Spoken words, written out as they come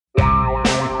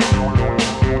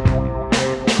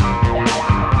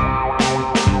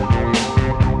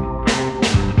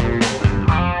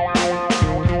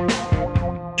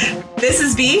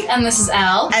V. And this is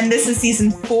Elle. And this is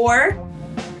season 4.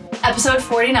 Episode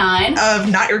 49. Of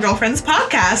Not Your Girlfriend's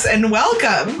Podcast. And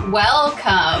welcome.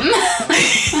 Welcome.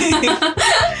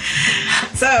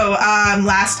 So,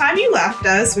 last time you left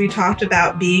us, we talked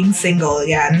about being single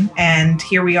again. And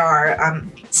here we are.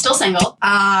 Still single.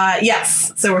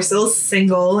 Yes. So we're still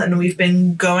single and we've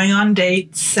been going on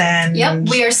dates and... Yep.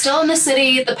 We are still in the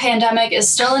city. The pandemic is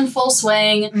still in full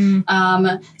swing.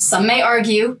 Some may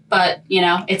argue, but, you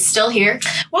know, it's still here.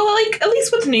 Well, like, at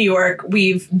least with New York,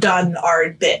 we've done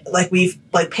our bit. Like, we've,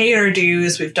 paid our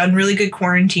dues. We've done really good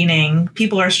quarantining.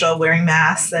 People are still wearing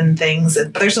masks and things,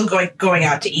 but they're still going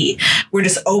out to eat. We're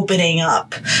just opening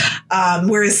up.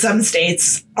 Whereas some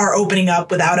states are opening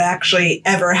up without actually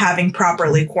ever having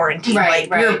properly quarantined. Right.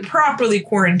 We're properly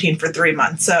quarantined for 3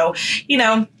 months. So, you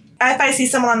know, if I see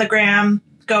someone on the gram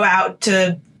go out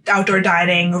to outdoor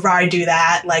dining, or I do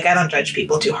that, I don't judge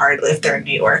people too hard if they're in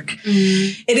New York.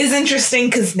 It is interesting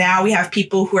because now we have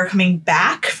people who are coming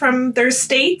back from their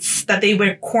states that they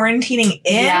were quarantining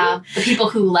in. Yeah, the people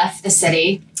who left the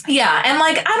city. Yeah, and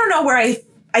I don't know where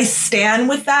I stand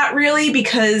with that really,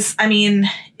 because I mean,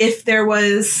 if there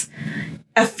was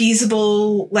a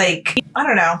feasible, I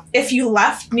don't know, if you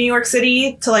left New York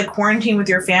City to quarantine with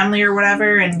your family or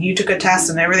whatever, and you took a test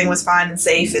and everything was fine and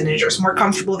safe and you're just more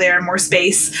comfortable there, more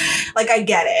space, I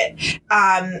get it.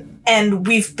 And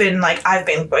we've been I've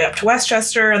been going up to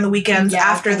Westchester on the weekends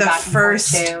after the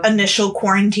first initial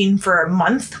quarantine for a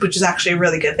month, which is actually a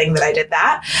really good thing that I did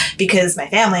that because my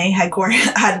family had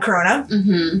corona.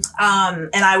 And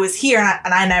I was here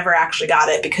and I never actually got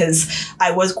it because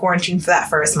I was quarantined for that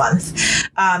first month.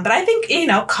 But I think,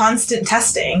 constant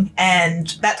testing, and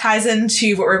that ties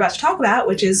into what we're about to talk about,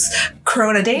 which is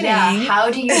corona dating. Yeah, how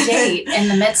do you date in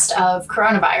the midst of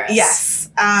coronavirus? Yes.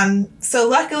 So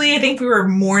luckily, I think we were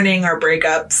mourning our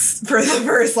breakups for the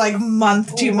first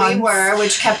month, 2 months. We were,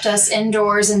 which kept us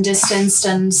indoors and distanced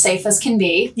and safe as can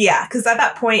be. Yeah, because at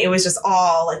that point, it was just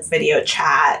all video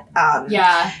chat.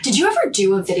 Yeah. Did you ever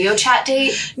do a video chat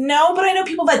date? No, but I know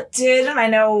people that did, and I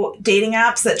know dating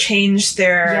apps that changed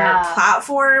their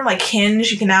platform, like Hinge.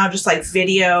 You can now just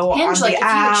video Hinge, on the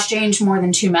app. If you exchange more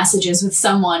than 2 messages with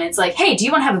someone, it's hey, do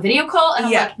you want to have a video call? And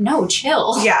I'm no,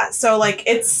 chill. Yeah, so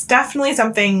it's definitely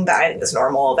something that I think is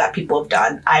normal that people have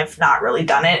done. I've not really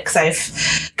done it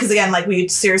because again, we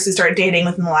seriously started dating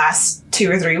within the last 2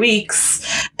 or 3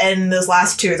 weeks, and those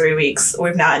last 2 or 3 weeks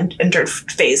we've now entered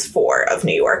phase 4 of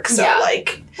New York. So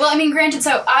well, I mean, granted,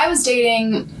 so I was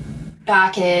dating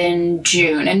back in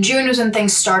June, and June was when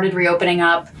things started reopening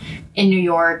up in New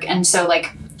York, and so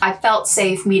I felt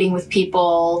safe meeting with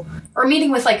people or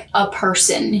meeting with a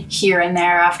person here and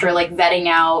there after vetting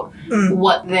out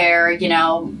what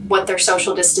their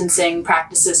social distancing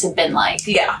practices had been like.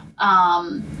 Yeah.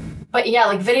 But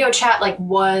yeah, video chat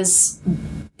was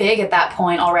big at that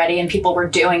point already, and people were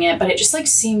doing it, but it just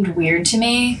seemed weird to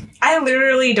me. I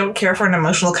literally don't care for an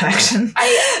emotional connection.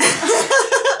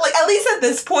 At least at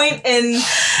this point in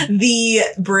the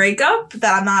breakup,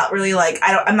 that I'm not really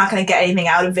I'm not going to get anything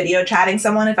out of video chatting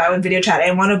someone. If I would video chat,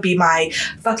 I want to be my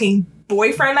fucking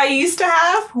boyfriend I used to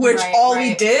have, which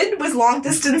we did was long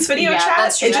distance video chat.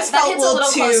 That's true. It just that felt hits a little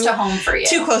close to home for you.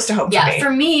 Too close to home for me. Yeah, for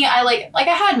me, I I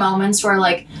had moments where I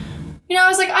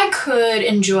was I could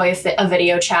enjoy a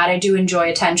video chat. I do enjoy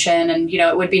attention, and,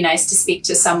 it would be nice to speak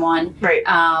to someone. Right.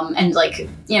 And,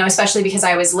 especially because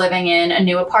I was living in a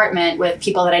new apartment with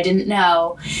people that I didn't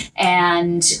know.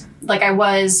 And, I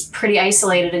was pretty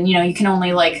isolated, and, you can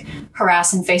only,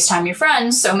 harass and FaceTime your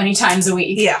friends so many times a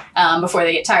week. Yeah. Before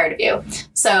they get tired of you.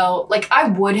 So, I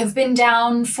would have been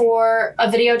down for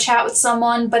a video chat with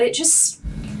someone, but it just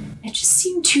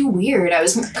seemed too weird. I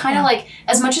was kind of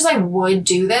as much as I would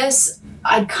do this,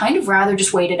 I'd kind of rather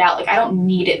just wait it out. I don't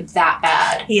need it that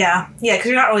bad. Yeah. Yeah, because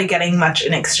you're not really getting much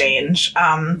in exchange.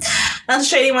 Not to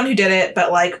shade anyone who did it,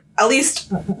 but, at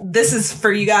least this is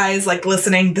for you guys,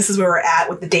 listening. This is where we're at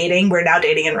with the dating. We're now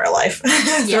dating in real life.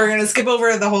 So we're going to skip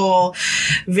over the whole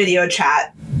video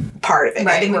chat part of it.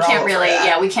 Right. I think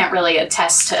we can't really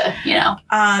attest to,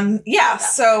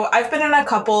 So I've been in a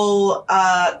couple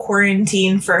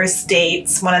quarantine first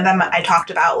dates. One of them I talked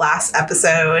about last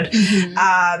episode.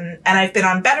 And I've been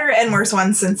on better and worse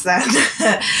ones since then.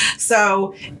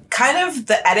 So kind of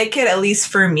the etiquette, at least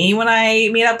for me, when I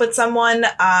meet up with someone,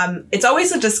 it's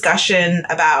always a discussion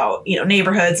about,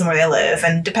 neighborhoods and where they live,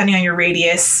 and depending on your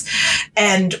radius.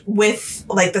 And with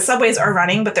the subways are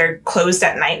running, but they're closed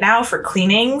at night now for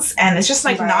cleanings, and it's just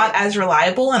not as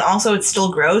reliable, and also it's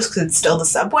still gross because it's still the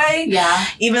subway. Yeah.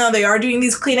 Even though they are doing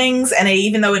these cleanings, and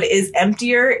even though it is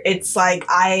emptier, it's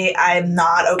I'm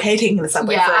not okay taking the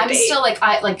subway for a date. I'm still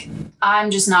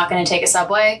I'm just not going to take a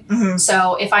subway. Mm-hmm.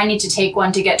 So if I need to take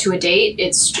one to get to a date,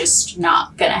 it's just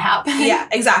not going to happen. Yeah,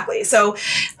 exactly. So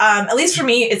at least for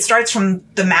me, it starts from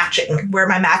the matching, where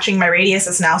my radius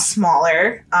is now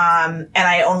smaller. And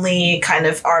I only kind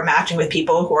of are matching with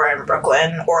people who are in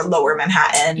Brooklyn or lower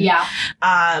Manhattan. Yeah.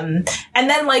 And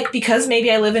then, like, because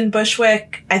maybe I live in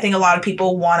Bushwick, I think a lot of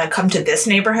people want to come to this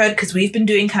neighborhood because we've been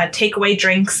doing kind of takeaway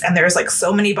drinks, and there's like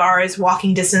so many bars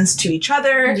walking distance to each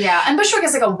other. Yeah, and Bushwick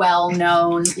is like a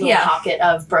well-known little pocket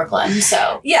of Brooklyn,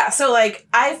 so. Yeah, so like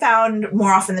I found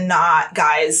more often than not,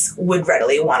 guys would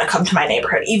readily want to come to my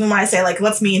neighborhood. Even when I say like,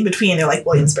 let's meet in between, they're like,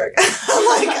 Williamsburg.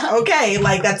 I'm like, okay,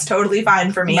 like that's totally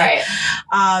fine for me. Right.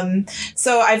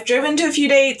 So I've driven to a few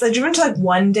dates. I've driven to like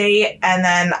one date, and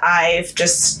then I've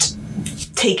just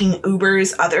taking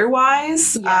Ubers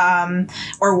otherwise,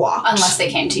 or walked. Unless they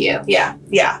came to you.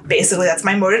 Yeah. Basically, that's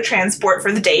my mode of transport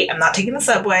for the date. I'm not taking the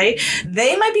subway.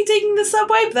 They might be taking the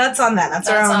subway, but that's on them. That's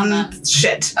their own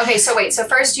shit. Okay, so wait. So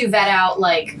first you vet out,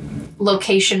 like,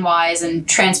 location-wise and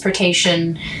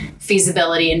transportation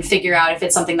feasibility and figure out if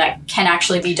it's something that can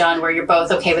actually be done where you're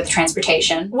both okay with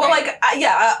transportation. Well, right?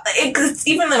 it's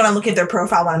even when I'm looking at their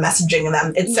profile when I'm messaging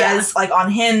them, it says, like,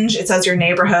 on Hinge, it says your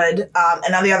neighborhood,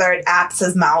 and on the other app, it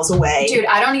says miles away. Dude,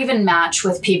 I don't even match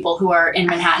with people who are in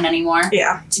Manhattan anymore.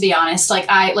 Yeah. To be honest.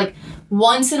 Like,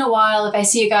 once in a while, if I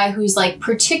see a guy who's, like,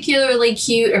 particularly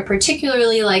cute or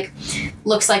particularly, like,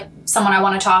 looks like someone I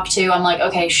want to talk to, I'm like,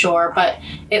 okay, sure. But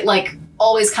it, like,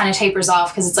 always kind of tapers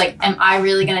off because it's like, am I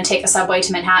really going to take a subway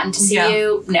to Manhattan to see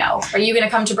you? No. Are you going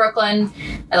to come to Brooklyn?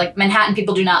 Like, Manhattan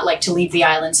people do not like to leave the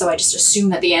island, so I just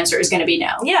assume that the answer is going to be no.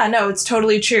 Yeah, no, it's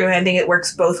totally true. I think it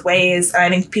works both ways. I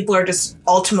think people are just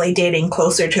ultimately dating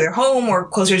closer to their home or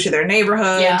closer to their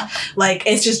neighborhood. Yeah. Like,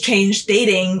 it's just changed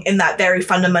dating in that very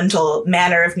fundamental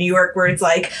manner of New York where it's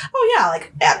like, oh yeah,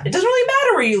 like, it doesn't really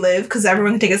matter where you live because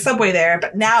everyone can take a subway there.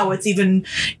 But now it's even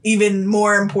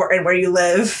more important where you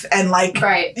live, and like,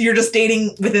 right. You're just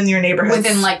dating within your neighborhood.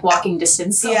 Within, like, walking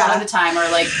distance a lot of the time, or,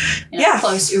 like,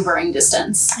 close Ubering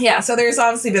distance. Yeah, so there's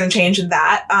obviously been a change in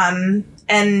that.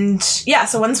 And yeah,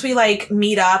 so once we like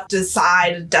meet up,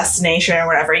 decide a destination or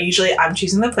whatever, usually I'm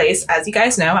choosing the place. As you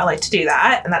guys know, I like to do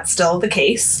that, and that's still the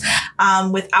case.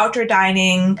 With outdoor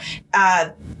dining,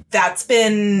 that's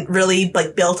been really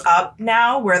like built up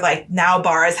now, where like now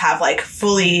bars have like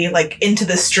fully like into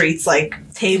the streets, like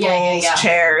tables,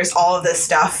 chairs, all of this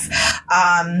stuff.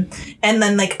 And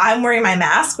then like I'm wearing my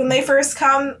mask when they first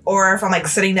come, or if I'm like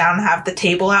sitting down and have the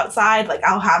table outside, like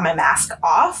I'll have my mask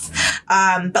off.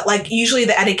 But like usually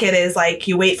the etiquette is like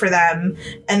you wait for them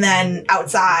and then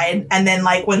outside, and then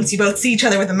like once you both see each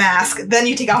other with a mask, then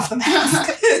you take off the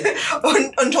mask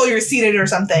until you're seated or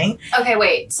something. Okay,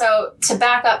 wait. So to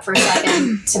back up for a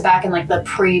second, to back in like the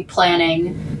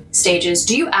pre-planning stages,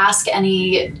 do you ask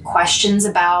any questions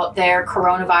about their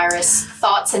coronavirus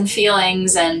thoughts and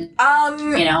feelings and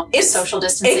social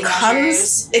distancing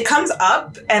measures? It comes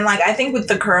up, and like I think with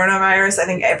the coronavirus, I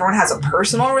think everyone has a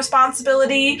personal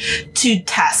responsibility to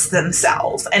test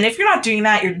themselves. And if you're not doing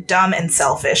that, you're dumb and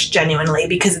selfish, genuinely,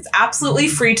 because it's absolutely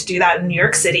free to do that in New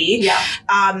York City.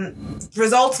 Yeah.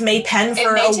 Results may pen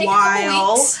for a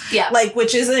while, like,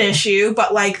 which is an issue,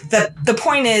 but like the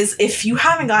point is, if you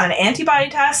haven't got an antibody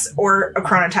test or a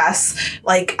corona test,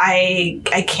 like I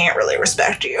can't really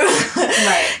respect you.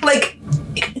 Right. Like,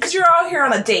 because you're all here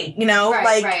on a date, you know?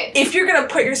 Right. If you're gonna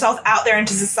put yourself out there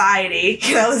into society,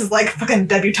 you know, this is like fucking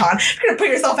debutante. If you're gonna put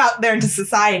yourself out there into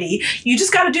society, you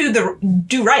just gotta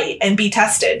do right and be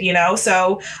tested, you know?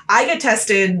 So I get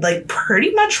tested like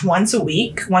pretty much once a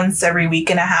week, once every week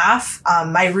and a half.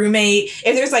 My roommate,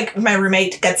 if my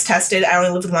roommate gets tested, I only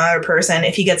live with one other person.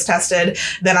 If he gets tested,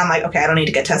 then I'm like, okay, I don't need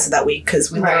to get tested that week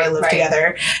because we literally live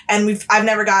together. And I've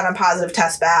never gotten a positive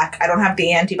test back. I don't have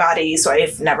the antibodies, so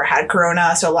I've never had corona.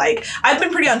 So like I've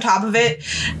been pretty on top of it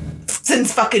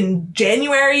since fucking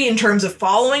January in terms of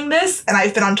following this, and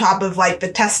I've been on top of like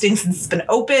the testing since it's been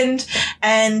opened.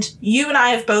 And you and I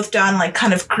have both done like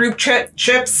kind of group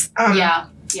trips. Yeah.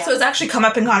 So it's actually come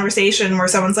up in conversation where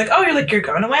someone's like, oh, you're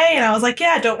going away? And I was like,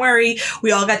 yeah, don't worry.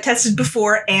 We all got tested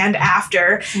before and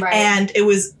after. Right. And it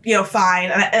was,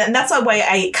 fine. And that's why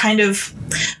I kind of,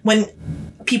 when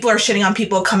people are shitting on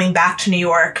people coming back to New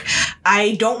York,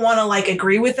 I don't want to like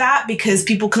agree with that because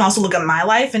people can also look at my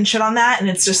life and shit on that. And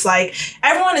it's just like,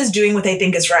 everyone is doing what they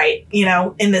think is right, you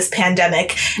know, in this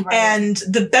pandemic. Right. And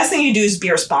the best thing you do is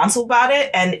be responsible about it.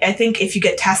 And I think if you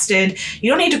get tested, you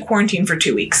don't need to quarantine for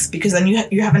 2 weeks because then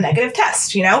you have a negative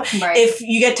test, you know? Right. If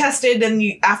you get tested and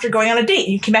you, after going on a date,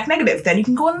 you came back negative, then you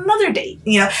can go on another date,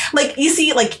 you know? Like, you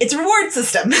see, like, it's a reward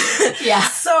system. Yeah.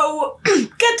 So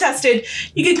get tested.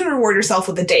 You can reward yourself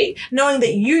with a date, knowing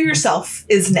that you yourself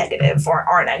is negative or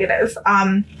are negative.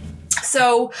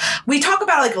 So we talk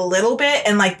about it like a little bit,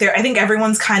 and like I think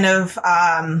everyone's kind of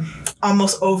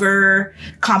almost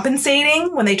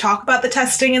overcompensating when they talk about the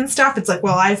testing and stuff. It's like,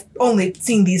 well, I've only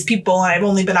seen these people and I've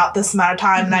only been out this amount of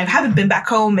time and I haven't been back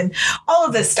home and all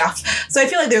of this stuff. So I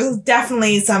feel like there's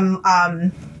definitely some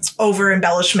over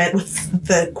embellishment with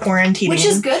the quarantining, which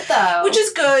is good though. Which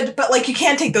is good, but like you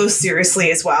can't take those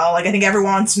seriously as well. Like I think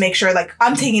everyone wants to make sure like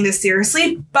I'm taking this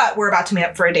seriously, but we're about to meet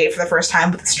up for a date for the first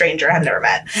time with a stranger I've never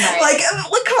met. Right. Like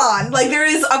come on, like there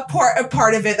is a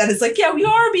part of it that is like, yeah, we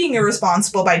are being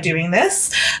irresponsible by doing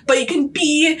this, but you can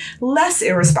be less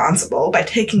irresponsible by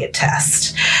taking a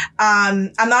test.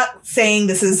 I'm not saying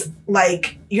this is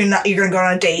like you're gonna go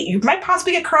on a date. You might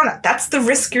possibly get corona. That's the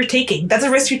risk you're taking. That's a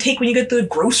risk you take when you get to the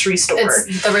grocery store.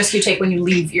 It's the risk you take when you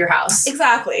leave your house.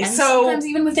 Exactly. And so sometimes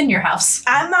even within your house.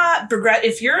 I'm not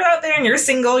if you're out there and you're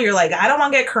single, you're like, I don't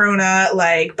want to get corona,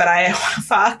 like, but I want to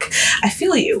fuck. I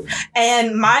feel you.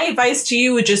 And my advice to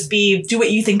you would just be do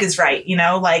what you think is right. You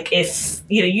know, like if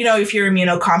you know if you're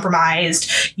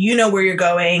immunocompromised, you know where you're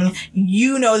going,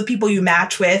 you know the people you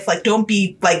match with. Like, don't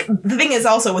be like, the thing is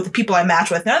also with the people I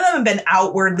match with, none of them have been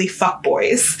outwardly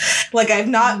fuckboys. Like, I've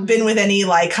not been with any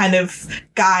like kind of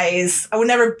guys. I would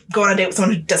never go on a date with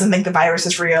someone who doesn't think the virus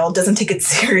is real, doesn't take it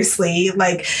seriously.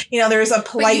 Like, you know, there's a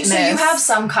politeness. So you have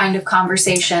some kind of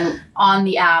conversation on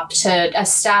the app to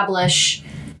establish,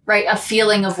 right, a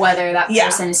feeling of whether that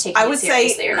person is taking it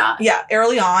seriously or not. Yeah,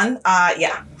 early on,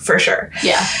 yeah, for sure.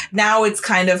 Yeah. Now it's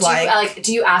kind of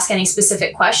do you ask any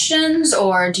specific questions,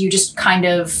 or do you just kind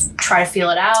of try to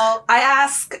feel it out? I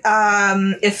ask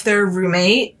if their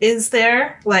roommate is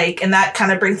there, like, and that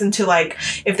kind of brings into like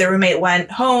if their roommate went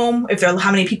home,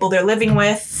 how many people they're living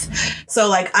with. So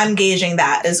like I'm gauging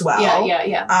that as well.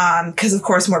 Yeah. Because of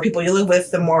course, more people you live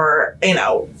with, the more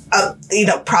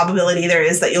probability there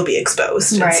is that you'll be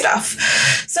exposed and stuff.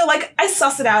 So like I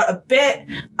suss it out a bit,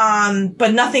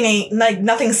 but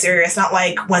nothing serious. Not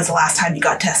like when's the last time you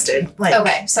got tested. Like,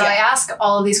 okay, so I ask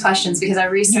all of these questions because I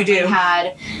recently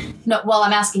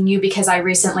I'm asking you because I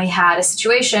recently had a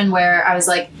situation where I was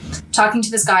like talking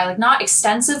to this guy, like not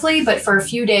extensively, but for a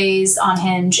few days on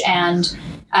Hinge, and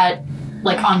at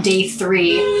like on day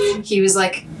 3, he was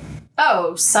like,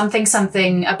 oh,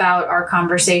 something about our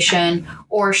conversation,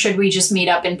 or should we just meet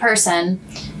up in person?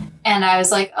 And I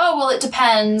was like, oh, well, it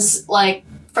depends. Like,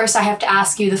 first I have to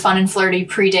ask you the fun and flirty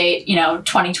pre-date,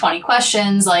 2020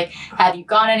 questions. Like, have you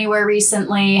gone anywhere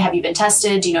recently? Have you been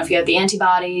tested? Do you know if you have the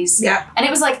antibodies? Yeah. And it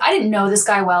was like, I didn't know this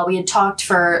guy well. We had talked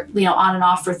for, on and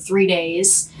off for 3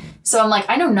 days. So I'm like,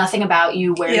 I know nothing about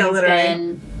you, where you've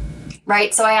been.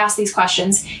 Right? So I asked these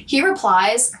questions. He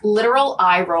replies, literal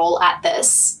eye roll at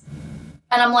this.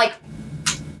 And I'm like,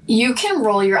 you can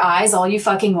roll your eyes all you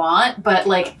fucking want, but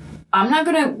like, I'm not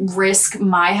going to risk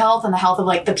my health and the health of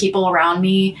like the people around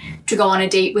me to go on a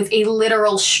date with a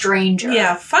literal stranger.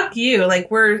 Yeah, fuck you. Like,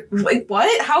 we're like,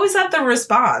 what? How is that the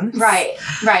response? Right.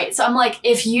 So I'm like,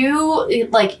 if you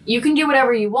like, you can do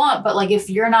whatever you want, but like, if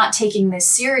you're not taking this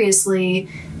seriously,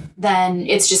 then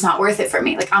it's just not worth it for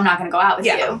me. Like, I'm not going to go out with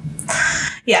you.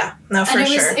 Yeah, no, for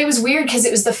sure. It was weird because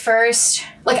it was the first,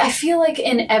 like, I feel like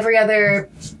in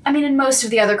most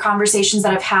of the other conversations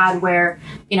that I've had where,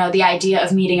 the idea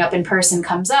of meeting up in person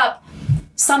comes up,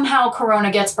 somehow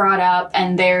Corona gets brought up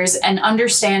and there's an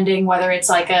understanding, whether it's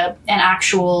like an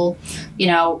actual,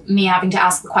 me having to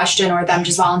ask the question or them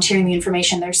just volunteering the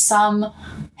information. There's some,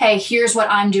 hey, here's what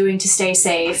I'm doing to stay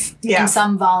safe, and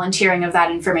some volunteering of that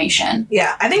information.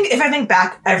 Yeah, I think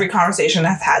back, every conversation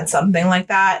I've had something like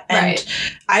that. And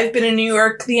I've been in New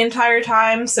York the entire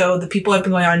time, so the people I've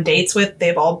been going on dates with,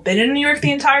 they've all been in New York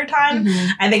the entire time. Mm-hmm.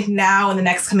 I think now in the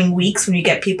next coming weeks, when you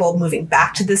get people moving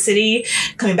back to the city,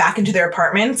 coming back into their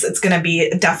apartments, it's going to be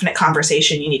a definite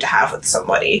conversation you need to have with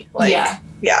somebody. Like,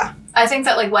 yeah. I think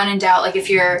that, like, when in doubt, like, if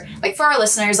you're, like, for our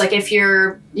listeners, like, if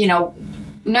you're,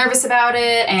 nervous about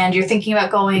it and you're thinking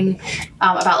about going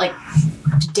about like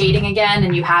dating again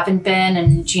and you haven't been,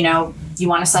 and you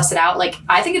want to suss it out, like,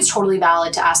 I think it's totally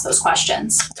valid to ask those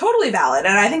questions. Totally valid.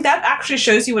 And I think that actually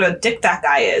shows you what a dick that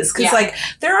guy is, because like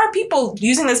there are people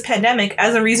using this pandemic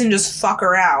as a reason to just fuck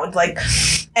around, like,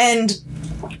 and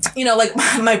you know, like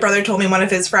my brother told me one of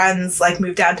his friends like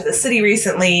moved down to the city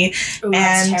recently. Ooh, and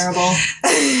that's terrible.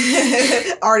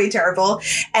 already terrible.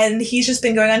 And he's just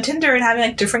been going on Tinder and having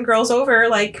like different girls over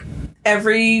like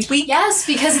every week. Yes,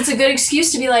 because it's a good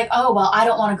excuse to be like, oh, well, I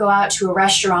don't want to go out to a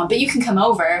restaurant, but you can come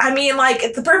over. I mean, like,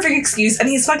 it's the perfect excuse. And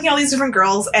he's fucking all these different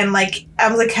girls. And, like, I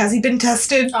was like, has he been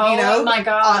tested, Oh, you know, my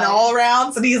God. on all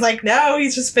rounds? And he's like, no,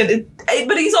 he's just been...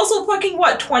 But he's also fucking,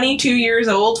 22 years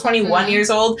old, 21 years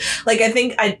old? Like, I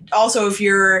think, also, if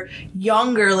you're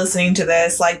younger listening to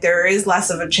this, like, there is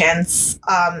less of a chance,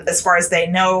 as far as they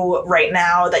know right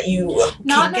now, that you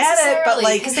Not can get it. But,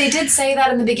 like... because they did say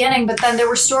that in the beginning, but then there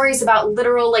were stories about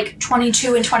literal, like,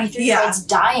 22 and 23-year-olds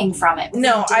dying from it.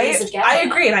 No, I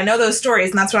agree, and I know those stories,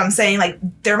 and that's what I'm saying. Like,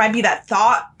 there might be that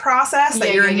thought process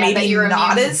that you're maybe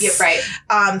not as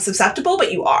susceptible,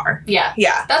 but you are. Yeah.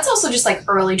 Yeah. That's also just, like,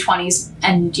 early 20s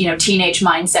and, you know, teenage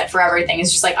mindset for everything.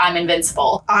 It's just, like, I'm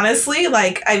invincible. Honestly,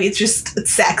 like, I mean, it's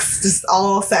sex. Just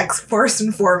all sex, first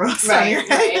and foremost, on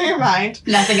your mind.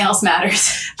 Nothing else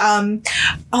matters. I'm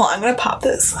gonna pop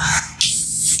this.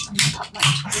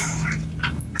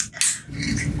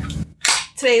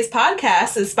 Today's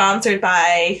podcast is sponsored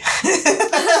by...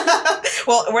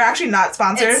 well, we're actually not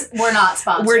sponsored. We're not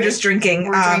sponsored. We're just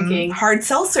drinking, hard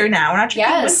seltzer now. We're not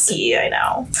drinking whiskey, I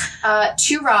know.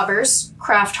 Two Robbers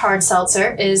Craft Hard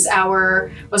Seltzer was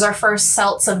our first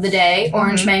seltz of the day.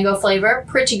 Orange mango flavor.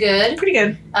 Pretty good. Pretty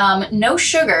good. No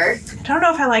sugar. I don't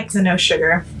know if I like the no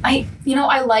sugar. I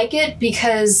like it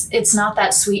because it's not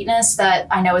that sweetness that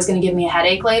I know is going to give me a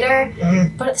headache later.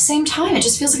 But at the same time, it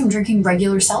just feels like I'm drinking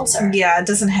regular seltzer. Yeah, it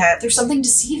doesn't hit. There's something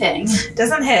deceiving. It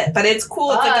doesn't hit, but it's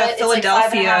cool. It's like a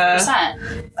Philadelphia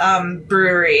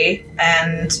brewery,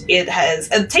 and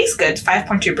it tastes good.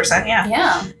 5.2%, yeah.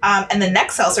 Yeah. And the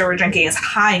next seltzer we're drinking is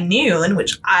High Noon,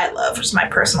 which I love, which is my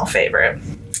personal favorite.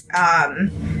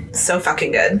 So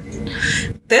fucking good.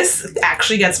 This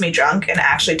actually gets me drunk and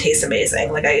actually tastes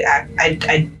amazing. Like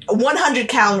I 100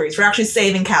 calories. We're actually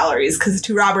saving calories because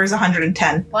Two Robbers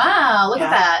 110. Wow, look at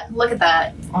that. Look at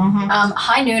that. Mm-hmm.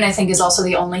 High Noon, I think, is also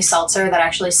the only seltzer that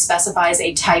actually specifies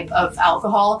a type of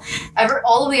alcohol.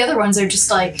 All of the other ones are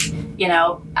just like,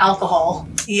 alcohol.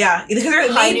 Yeah, because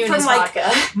they're made from like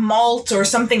vodka. Malt or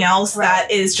something else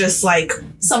that is just like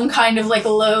some kind of like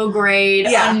low grade,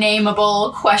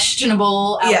 unnameable,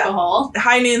 questionable alcohol.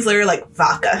 High Noon's literally like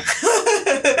vodka.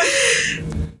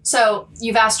 So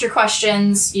you've asked your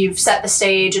questions, you've set the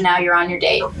stage, and now you're on your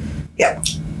date. Yep.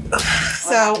 What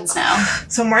happens now?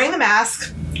 So I'm wearing the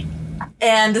mask.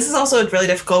 And this is also really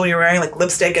difficult when you're wearing like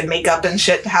lipstick and makeup and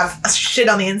shit to have shit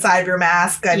on the inside of your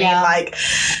mask. I mean, like,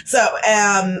 so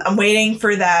I'm waiting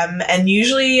for them. And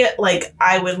usually, like,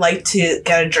 I would like to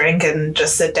get a drink and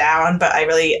just sit down. But I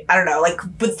don't know, like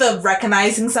with the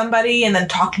recognizing somebody and then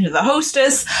talking to the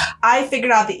hostess, I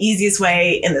figured out the easiest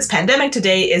way in this pandemic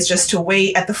today is just to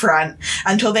wait at the front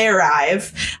until they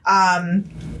arrive.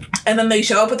 And then they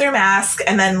show up with their mask,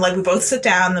 and then, like, we both sit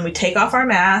down, then we take off our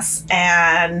masks,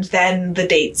 and then the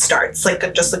date starts,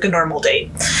 just like a normal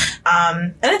date.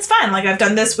 And it's fine. Like, I've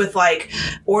done this with, like,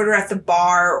 order at the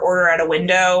bar, order at a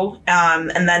window,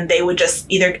 and then they would just,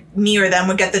 either me or them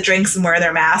would get the drinks and wear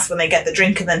their masks when they get the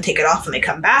drink, and then take it off when they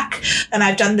come back. And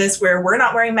I've done this where we're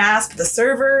not wearing masks, but the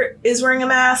server is wearing a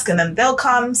mask, and then they'll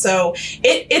come, so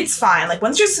it's fine. Like,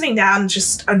 once you're sitting down, it's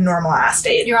just a normal-ass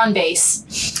date. You're on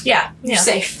base. Yeah. You're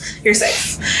safe. You're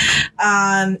safe.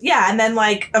 And then,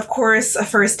 like, of course, a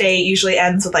first date usually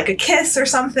ends with, like, a kiss or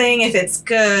something if it's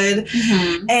good.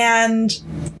 Mm-hmm. And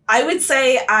I would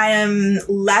say I am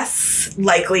less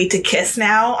likely to kiss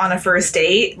now on a first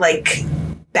date, like,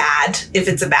 bad, if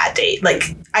it's a bad date.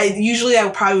 Like, I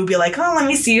would probably be like, oh, let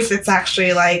me see if it's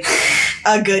actually, like,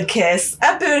 a good kiss,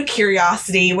 a bit of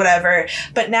curiosity, whatever.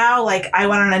 But now, like, I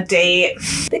went on a date, I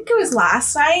think it was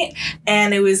last night,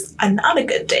 and it was not a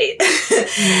good date.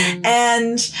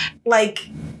 And, like,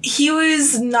 he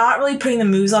was not really putting the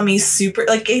moves on me super,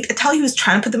 like, I tell he was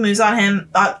trying to put the moves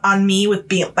on me with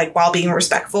being, like, while being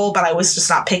respectful, but I was just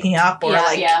not picking up or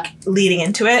leading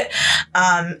into it.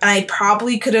 And I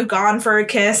probably could have gone for a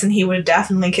kiss and he would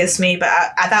definitely kiss me, but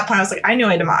at that point I was like, I knew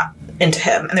I'm not into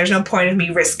him, and there's no point of me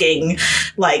risking,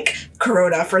 like,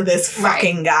 Corona for this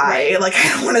fucking guy. Like, I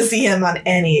don't want to see him on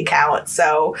any account.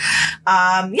 So,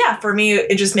 for me,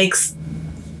 it just makes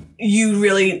you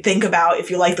really think about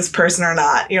if you like this person or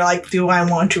not. You're like, do I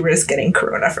want to risk getting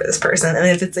Corona for this person? And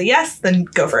if it's a yes, then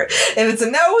go for it. If it's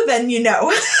a no, then you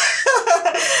know.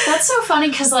 That's so funny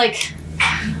because, like,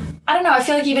 I don't know, I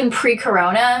feel like even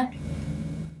pre-Corona,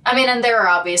 I mean, and there are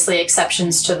obviously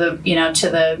exceptions to the,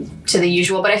 to the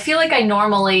usual, but I feel like I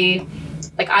normally,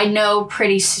 like, I know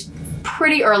pretty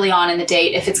pretty early on in the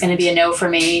date if it's going to be a no for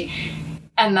me.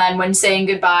 And then when saying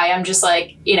goodbye, I'm just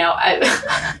like, you know,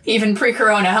 even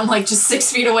pre-corona, I'm like just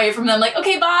 6 feet away from them, like,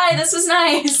 okay, bye, this was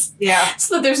nice. Yeah.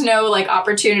 So that there's no like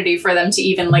opportunity for them to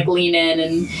even like lean in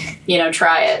and, you know,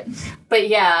 try it. But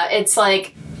yeah, it's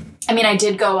like, I mean, I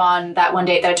did go on that one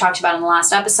date that I talked about in the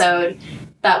last episode.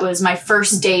 That was my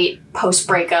first date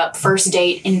post-breakup, first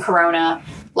date in Corona,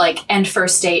 like, and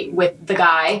first date with the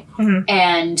guy. Mm-hmm.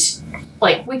 And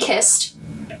like we kissed,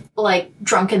 like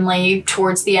drunkenly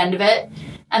towards the end of it.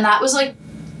 And that was like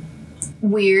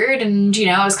weird. And, you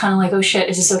know, I was kind of like, oh shit,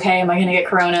 is this okay? Am I going to get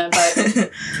Corona?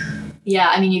 But yeah,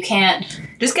 I mean, you can't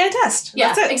just get a test. Yeah,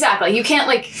 That's it. Exactly. You can't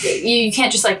like, you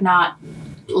can't just like not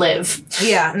live.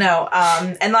 Yeah, no.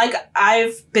 And like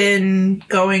I've been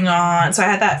going on, so I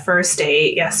had that first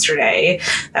date yesterday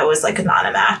that was like not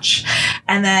a match.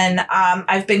 And then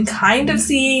I've been kind of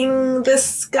seeing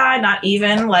this guy, not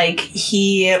even like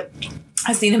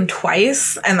I've seen him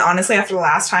twice, and honestly, after the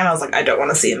last time, I was like, I don't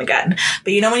want to see him again.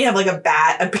 But you know when you have like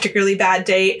a particularly bad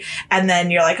date, and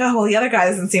then you're like, oh, well, the other guy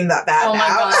doesn't seem that bad now. My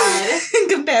God. in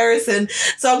comparison.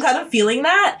 So I'm kind of feeling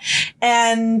that.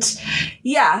 And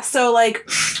yeah, so like,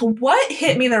 what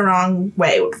hit me the wrong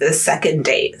way with this second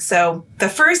date? So the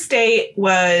first date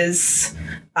was...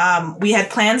 we had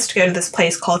plans to go to this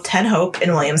place called Ten Hope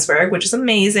in Williamsburg, which is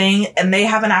amazing. And they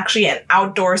have an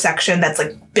outdoor section that's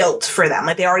like built for them.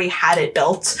 Like they already had it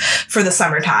built for the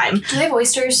summertime. Do they have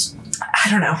oysters?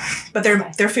 I don't know, but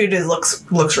their food looks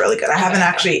really good. I haven't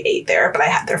actually ate there, but I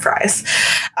had their fries,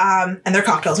 and their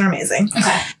cocktails are amazing.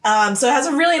 Okay. So it has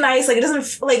a really nice, like, it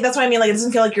doesn't, like, that's what I mean, like, it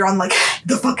doesn't feel like you're on, like,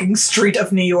 the fucking street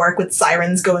of New York with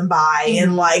sirens going by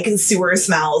and, like, sewer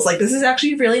smells. Like, this is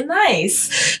actually really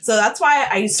nice. So that's why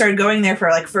I started going there for,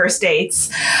 like, first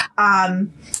dates.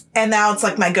 And now it's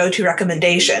like my go-to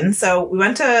recommendation. So we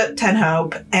went to Ten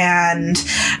Hope and,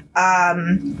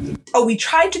 we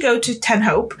tried to go to Ten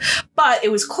Hope, but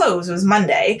it was closed. It was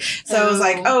Monday. So I was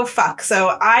like, oh, fuck.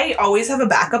 So I always have a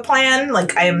backup plan.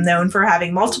 Like I am known for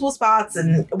having multiple spots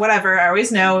and whatever. I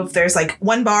always know if there's like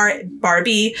one bar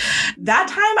B. That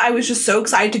time I was just so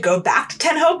excited to go back to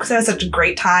Ten Hope because I had such a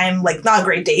great time. Like not a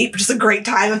great date, but just a great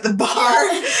time at the bar.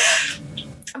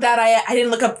 That I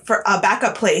didn't look up for a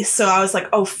backup place. So I was like,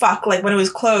 oh, fuck. Like, when it was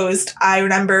closed, I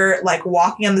remember, like,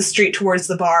 walking on the street towards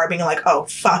the bar, being like, oh,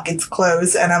 fuck, it's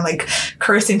closed. And I'm, like,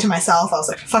 cursing to myself. I was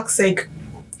like, for fuck's sake.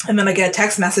 And then I get a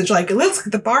text message like, it looks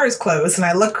like the bar is closed. And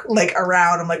I look, like,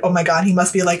 around. I'm like, oh, my God, he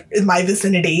must be, like, in my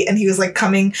vicinity. And he was, like,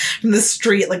 coming from the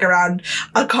street, like, around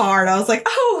a car. And I was like,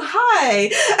 oh, hi.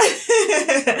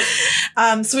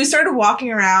 So we started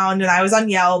walking around, and I was on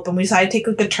Yelp, and we decided to take,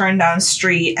 like, a turn down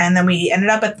street. And then we ended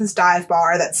up at this dive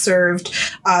bar that served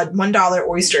 $1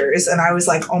 oysters. And I was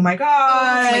like, oh, my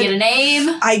God. Can we get a name?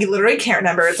 I literally can't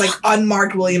remember. It's, like,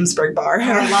 unmarked Williamsburg bar. Oh,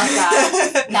 I love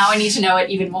that. Now I need to know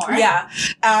it even more. Yeah.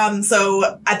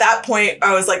 So at that point,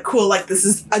 I was like, cool, like, this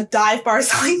is a dive bar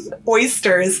selling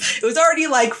oysters. It was already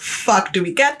like, fuck, do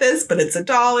we get this? But it's $1.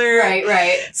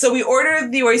 Right. So we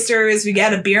ordered the oysters. We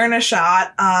get a beer and a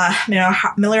shot,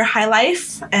 Miller High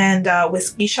Life and a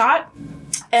whiskey shot.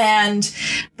 And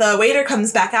the waiter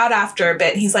comes back out after a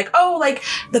bit, and he's like, oh, like,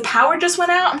 the power just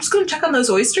went out. I'm just going to check on those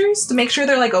oysters to make sure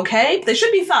they're, like, okay. They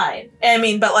should be fine. I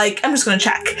mean, but, like, I'm just going to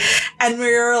check. And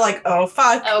we were like, oh,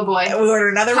 fuck. Oh, boy. And we ordered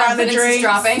another round of drinks. Is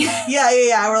dropping.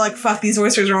 Yeah. We're like, fuck, these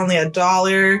oysters are only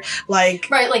 $1. Like...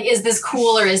 Right, like, is this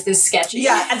cool or is this sketchy?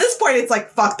 Yeah, at this point, it's like,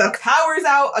 fuck, the power's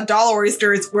out, $1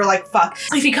 oysters. We're like, fuck.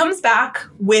 If he comes back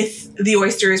with the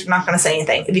oysters, we're not going to say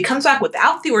anything. If he comes back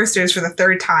without the oysters for the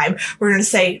third time, we're going to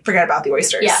say, forget about the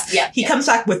oysters. Yeah. He comes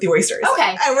back with the oysters.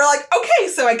 Okay. And we're like, okay,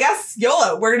 so I guess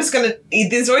YOLO, we're just going to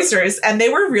eat these oysters. And they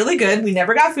were really good. We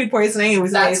never got food poisoning. It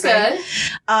was amazing. That's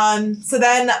good. So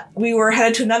then we were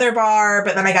headed to another bar,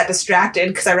 but then I got distracted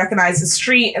because I recognized the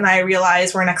street and I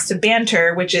realized we're next to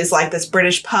Banter, which is like this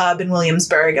British pub in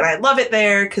Williamsburg. And I love it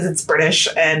there because it's British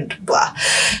and blah.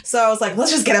 So I was like,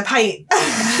 let's just get a pint.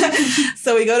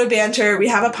 So we go to Banter, we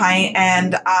have a pint.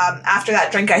 And after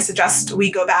that drink, I suggest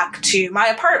we go back to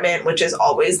my apartment, which is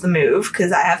always the move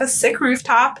because I have a sick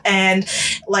rooftop and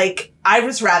like I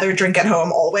would rather drink at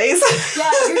home always.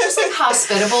 Yeah, you're just like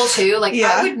hospitable too. Like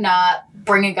I would not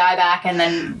bring a guy back and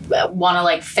then want to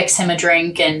like fix him a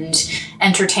drink and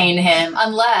entertain him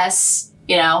unless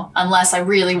I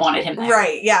really wanted him there.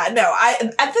 Right. Yeah. No,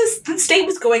 this date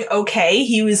was going okay.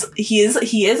 He is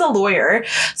a lawyer.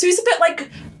 So he's a bit like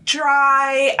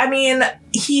dry. I mean,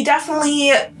 he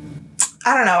definitely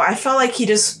I don't know. I felt like he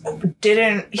just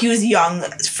he was young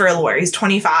for a lawyer. He's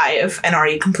 25 and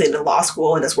already completed law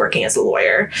school and is working as a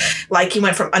lawyer. Like, he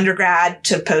went from undergrad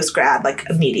to postgrad, like,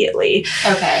 immediately.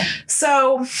 Okay.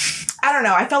 So, I don't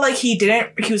know. I felt like he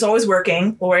was always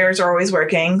working. Lawyers are always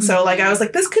working. So, like, I was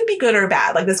like, this could be good or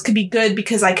bad. Like, this could be good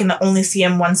because I can only see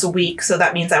him once a week. So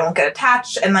that means I won't get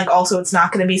attached. And, like, also it's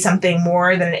not going to be something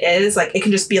more than it is. Like, it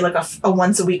can just be like a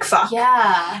once a week fuck.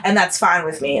 Yeah. And that's fine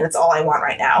with me. That's all I want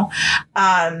right now.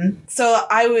 So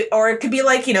I would, or it could be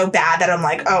like, you know, bad that I'm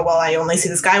like, oh, well, I only see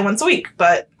this guy once a week.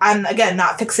 But I'm, again,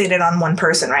 not fixated on one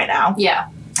person right now. Yeah.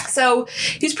 So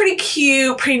he was pretty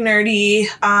cute, pretty nerdy.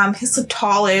 He's like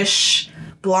tallish,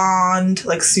 blonde,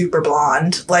 like super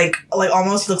blonde. Like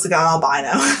almost looks like an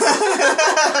albino.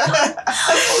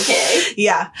 Okay.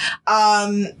 Yeah.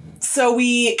 So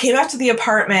we came back to the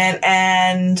apartment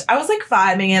and I was like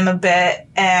vibing him a bit,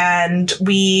 and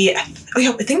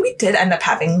I think we did end up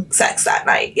having sex that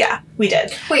night. Yeah, we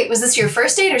did. Wait, was this your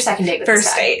first date or second date with First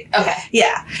this guy? date. Okay.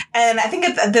 Yeah. And I think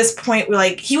at this point,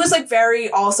 he was like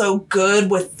very also good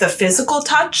with the physical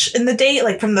touch in the date,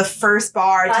 like from the first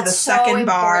bar to the second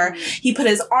bar. He put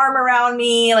his arm around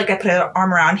me, like I put an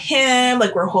arm around him,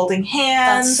 like we're holding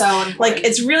hands. That's so important. Like,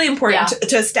 it's really important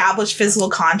to establish physical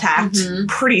contact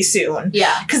pretty soon.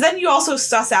 Yeah. Because then you also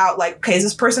suss out, like, okay, is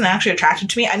this person actually attracted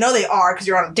to me? I know they are because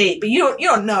you're on a date, but you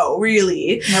don't know,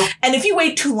 really. Nope. And if you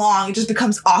wait too long, it just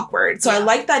becomes awkward. So I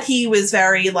like that he was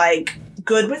very, like,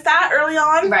 good with that early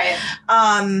on. Right.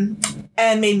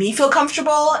 And made me feel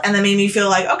comfortable, and then made me feel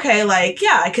like, okay, like,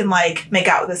 yeah, I can, like, make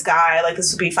out with this guy, like,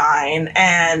 this would be fine.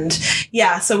 And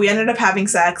yeah, so we ended up having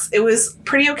sex. It was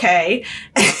pretty okay.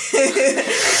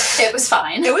 It was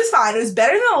fine. It was fine. It was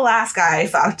better than the last guy I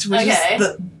fucked, which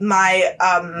is my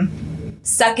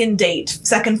second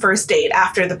first date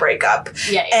after the breakup.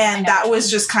 Yeah. And that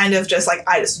was just kind of just like,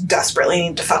 I just desperately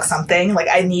need to fuck something. Like,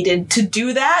 I needed to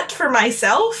do that for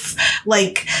myself.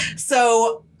 Like,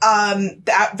 so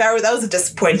that was a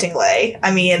disappointing lay.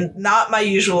 I mean, not my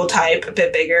usual type, a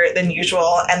bit bigger than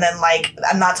usual. And then, like,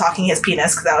 I'm not talking his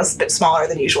penis because that was a bit smaller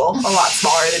than usual, a lot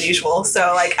smaller than usual.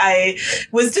 So, like, I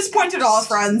was disappointed on all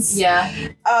fronts. Yeah.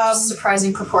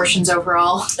 Surprising proportions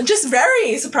overall. Just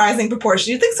very surprising proportions.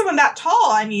 You'd think someone that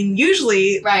tall, I mean,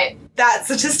 usually that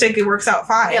statistic, it works out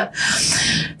fine. Yep.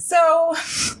 So,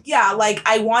 yeah, like,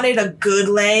 I wanted a good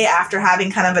lay after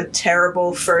having kind of a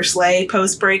terrible first lay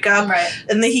post-breakup. Right.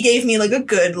 And then he gave me, like, a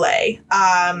good lay.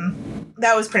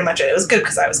 That was pretty much it. It was good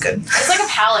because I was good. It's like a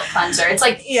palate cleanser. It's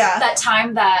like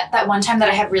that one time that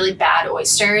I had really bad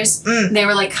oysters. They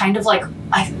were, like, kind of, like,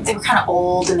 they were kind of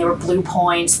old, and they were Blue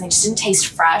Points, and they just didn't taste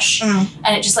fresh. And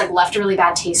it just, like, left a really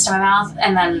bad taste in my mouth.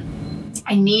 And then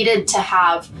I needed to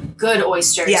have good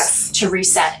oysters to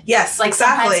reset. Yes, like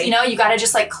exactly. Sometimes, you know, you got to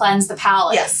just like cleanse the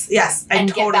palate. Yes. I and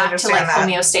totally get back understand to like that.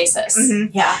 homeostasis.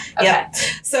 Mm-hmm. Yeah. Okay. Yep.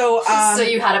 So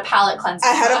you had a palate cleanser.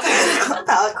 I had a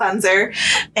palate cleanser,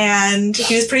 and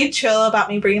he was pretty chill about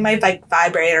me bringing my like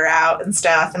vibrator out and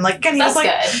stuff. And like again, he was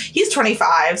like, he's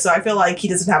 25, so I feel like he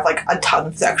doesn't have like a ton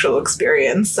of sexual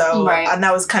experience. So and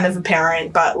that was kind of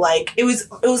apparent, but like it was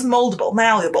moldable,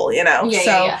 malleable, you know.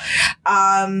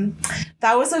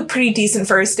 That was a pretty decent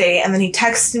first date, and then he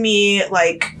texted me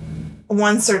like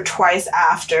once or twice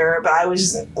after, but I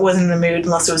wasn't in the mood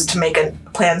unless it was to make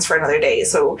plans for another day.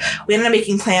 So we ended up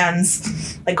making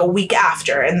plans like a week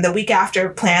after, and the week after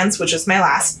plans, which was my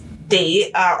last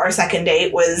date, our second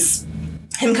date, was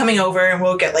him coming over, and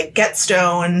we'll get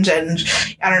stoned and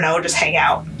I don't know, just hang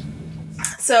out.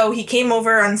 So he came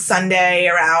over on Sunday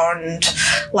around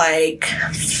like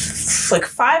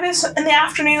 5-ish in the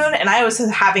afternoon, and I was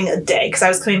having a day because I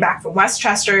was coming back from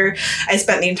Westchester. I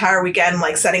spent the entire weekend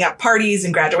like setting up parties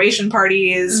and graduation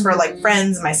parties for like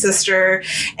friends and my sister,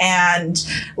 and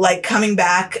like coming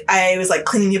back I was like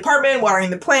cleaning the apartment,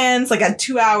 watering the plants, like I had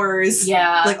 2 hours,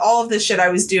 like all of this shit I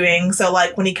was doing. So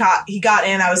like when he got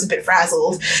in, I was a bit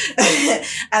frazzled.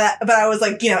 But I was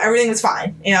like, you know, everything was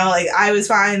fine, you know, like I was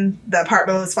fine, the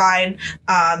apartment was fine,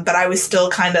 but I was still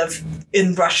kind of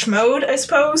in rush mode, I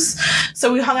suppose.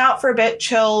 So we hung out for a bit,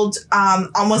 chilled.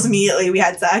 Almost immediately we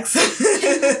had sex,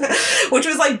 which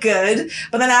was like good.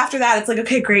 But then after that, it's like,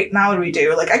 okay, great. Now what do we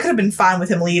do? Like I could have been fine with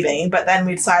him leaving, but then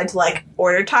we decided to like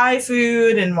order Thai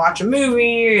food and watch a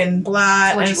movie and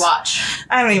blah. What'd you watch?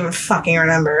 I don't even fucking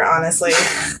remember, honestly.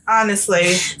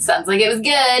 Sounds like it was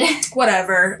good.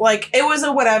 Whatever. Like it was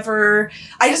a whatever.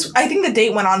 I think the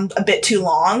date went on a bit too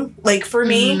long, like for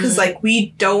me, because like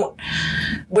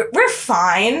we're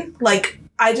fine. Like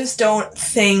I just don't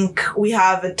think we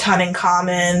have a ton in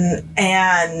common,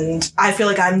 and I feel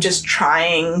like I'm just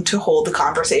trying to hold the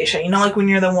conversation. You know, like when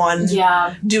you're the one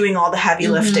doing all the heavy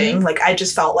lifting, like I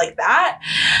just felt like that.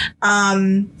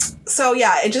 So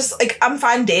yeah, it just like I'm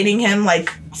fine dating him like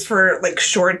for like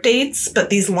short dates,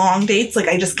 but these long dates like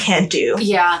I just can't do.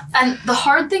 Yeah. And the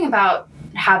hard thing about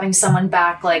having someone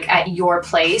back like at your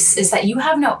place is that you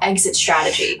have no exit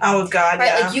strategy. Oh god, right?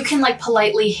 yeah. Like you can like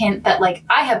politely hint that like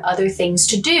I have other things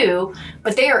to do,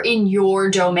 but they are in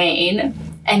your domain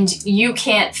and you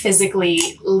can't physically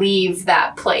leave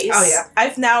that place. Oh yeah.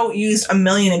 I've now used a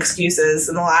million excuses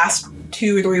in the last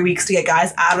 2 or 3 weeks to get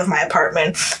guys out of my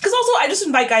apartment. Because also I just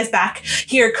invite guys back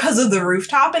here because of the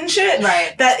rooftop and shit.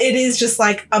 Right. That it is just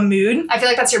like a mood. I feel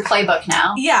like that's your playbook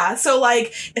now. Yeah. So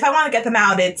like if I want to get them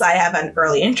out, it's I have an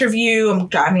early interview. I'm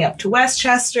driving up to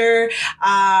Westchester.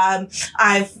 I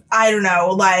don't know,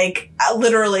 like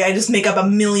literally I just make up a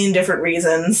million different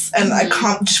reasons and I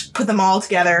can't just put them all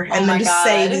together and then just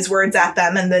say these words at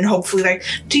them and then hopefully like,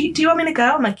 do you want me to go?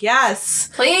 I'm like, yes.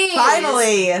 Please.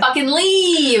 Finally. Fucking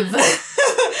leave.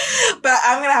 But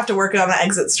I'm gonna have to work on an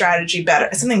exit strategy better,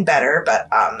 something better. But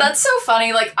that's so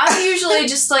funny. Like I'm usually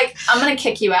just like I'm gonna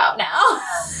kick you out now.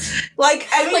 Like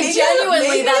I mean, like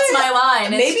genuinely, that's my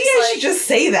line. Maybe I should just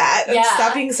say that and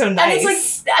stop being so nice. And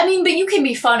it's like I mean, but you can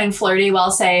be fun and flirty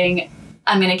while saying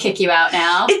I'm gonna kick you out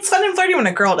now. It's fun and flirty when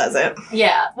a girl does it.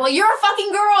 Yeah. Well, you're a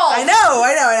fucking girl. I know,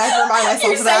 and I have to remind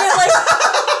myself of that. Like,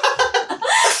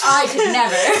 I could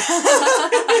never.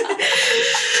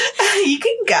 You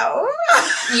can go.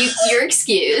 You're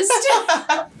excused.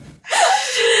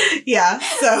 Yeah,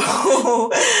 so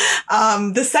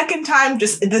the second time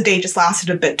the date just lasted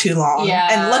a bit too long. Yeah.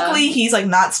 And luckily he's like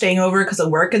not staying over because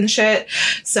of work and shit.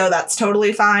 So that's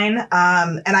totally fine.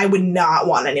 And I would not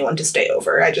want anyone to stay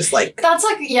over. I just like that's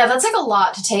like a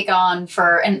lot to take on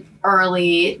for an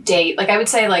early date. Like I would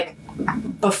say like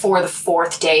before the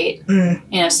fourth date, you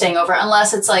know, staying over,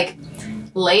 unless it's like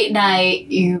late night,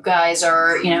 you guys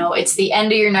are, you know, it's the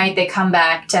end of your night, they come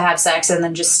back to have sex and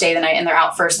then just stay the night and they're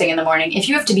out first thing in the morning. If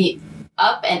you have to be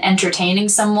up and entertaining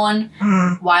someone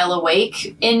while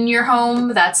awake in your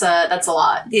home, that's a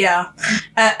lot. Yeah.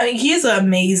 He's an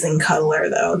amazing cuddler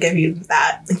though, I'll give you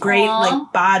that. Great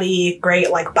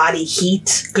like body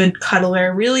heat, good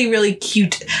cuddler, really, really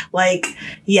cute. Like,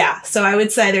 yeah. So I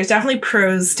would say there's definitely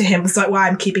pros to him, so why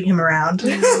I'm keeping him around.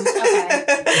 Okay.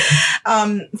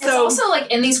 It's also like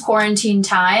in these quarantine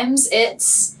times,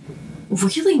 it's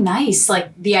really nice,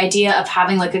 like the idea of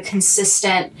having like a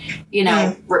consistent, you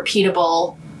know,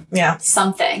 repeatable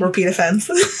something. Repeat offense.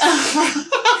 Well,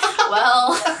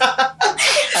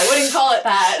 I wouldn't call it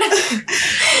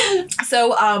that.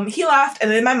 So he left,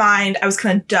 and in my mind I was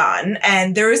kind of done,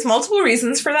 and there was multiple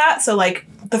reasons for that. So like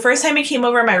the first time he came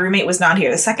over, my roommate was not here.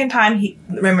 The second time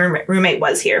my roommate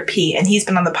was here, P, and he's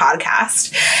been on the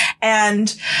podcast.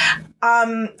 And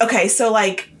okay, so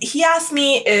like he asked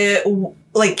me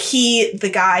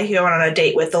the guy who I went on a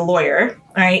date with, the lawyer,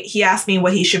 right? He asked me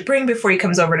what he should bring before he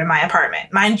comes over to my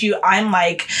apartment. Mind you, I'm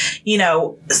like, you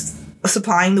know,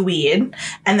 supplying the weed,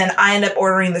 and then I end up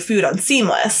ordering the food on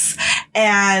Seamless,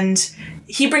 and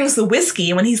he brings the whiskey,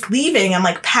 and when he's leaving, I'm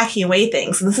like packing away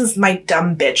things. And this is my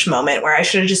dumb bitch moment where I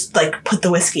should have just like put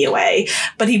the whiskey away.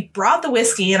 But he brought the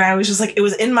whiskey, and I was just like, it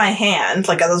was in my hand,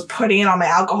 like I was putting it on my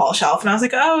alcohol shelf, and I was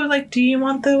like, oh, like, do you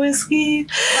want the whiskey?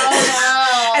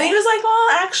 Oh no. And he was like, well,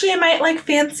 actually, I might like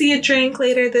fancy a drink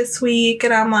later this week.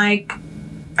 And I'm like,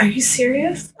 are you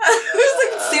serious? I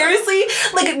was like, seriously?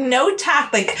 Like, no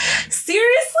tact. Like, seriously?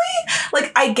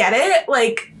 Like, I get it.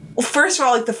 Like, first of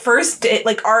all, like the first date,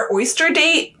 like our oyster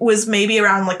date was maybe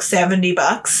around like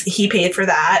 $70. He paid for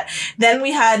that. Then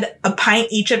we had a pint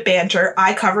each at Banter.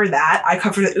 I covered that. I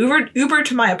covered the Uber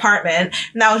to my apartment.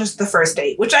 And that was just the first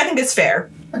date, which I think is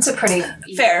fair. That's a pretty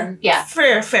fair. Yeah.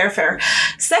 Fair.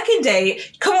 Second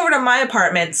date, come over to my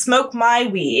apartment, smoke my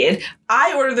weed.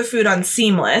 I ordered the food on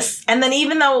Seamless. And then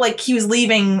even though like he was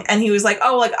leaving and he was like,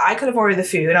 oh, like I could have ordered the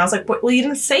food. And I was like, well, you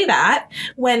didn't say that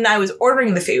when I was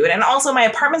ordering the food. And also my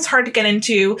apartment's hard to get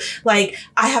into. Like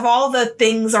I have all the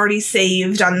things already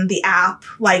saved on the app,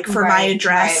 like for my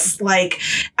address. Right. Like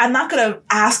I'm not going to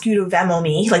ask you to Venmo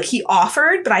me. Like he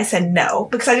offered, but I said no,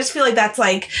 because I just feel like that's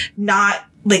like not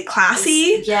like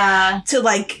classy. Yeah. To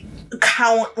like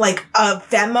count like a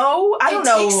Venmo. I don't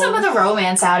know. It takes some of the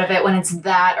romance out of it when it's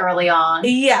that early on.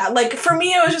 Yeah, like for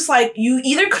me it was just like you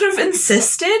either could have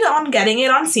insisted on getting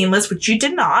it on Seamless, which you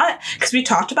did not, because we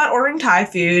talked about ordering Thai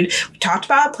food, we talked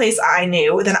about a place I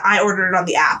knew, then I ordered it on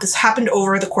the app. This happened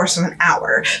over the course of an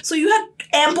hour. So you had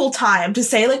ample time to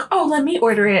say like, oh, let me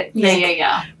order it. Like,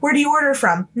 Yeah. Where do you order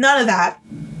from? None of that.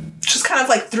 Just kind of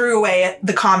like threw away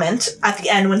the comment at the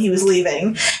end when he was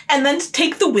leaving. And then to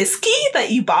take the whiskey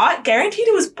that you bought, guaranteed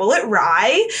it was Bullet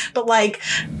Rye, but like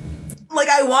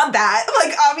I want that.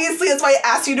 Like, obviously, that's why I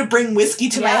asked you to bring whiskey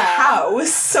to my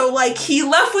house. So, like, he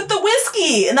left with the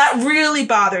whiskey, and that really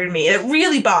bothered me. It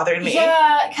really bothered me.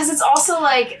 Yeah, because it's also,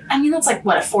 like, I mean, that's, like,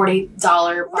 what, a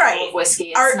 $40 bottle of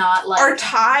whiskey? It's not, like... Our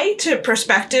tie to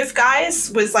perspective,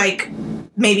 guys, was, like,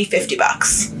 maybe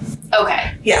 $50.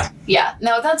 Okay. Yeah. Yeah.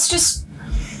 No, that's just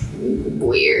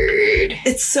weird.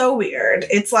 It's so weird.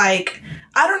 It's, like...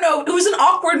 I don't know. It was an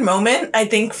awkward moment, I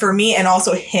think, for me and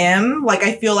also him. Like,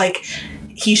 I feel like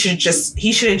he should have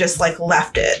just like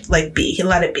left it, like he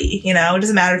let it be, you know? It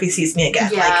doesn't matter if he sees me again.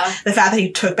 Yeah. Like, the fact that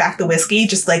he took back the whiskey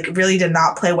just like really did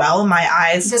not play well in my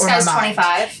eyes. This guy's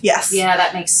 25? Yes. Yeah,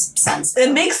 that makes sense.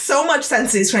 It makes so much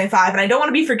sense that he's 25, and I don't want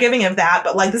to be forgiving of that,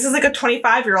 but like, this is like a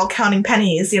 25-year-old counting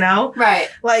pennies, you know? Right.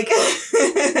 Like, like,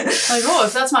 oh,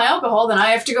 if that's my alcohol, then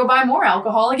I have to go buy more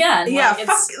alcohol again. Yeah, like,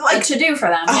 it's like to do for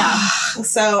them. Yeah.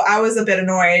 So I was a bit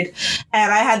annoyed,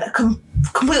 and I had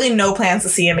completely no plans to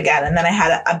see him again. And then I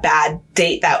had a bad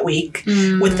date that week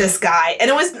with this guy. And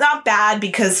it was not bad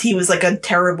because he was like a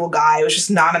terrible guy. It was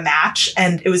just not a match.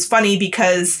 And it was funny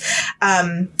because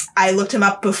I looked him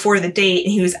up before the date,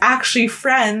 and he was actually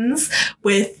friends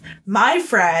with my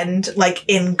friend, like,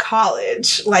 in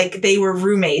college. Like, they were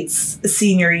roommates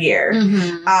senior year.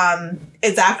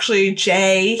 It's actually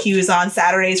Jay. He was on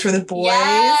Saturdays for the Boys.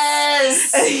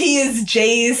 Yes! He is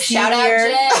Jay's Shout out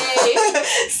Jay.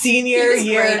 senior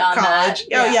year in college.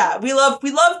 Yeah. Oh yeah, we love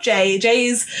Jay.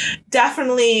 Jay's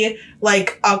definitely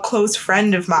like a close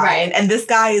friend of mine, right. And this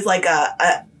guy is like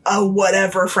a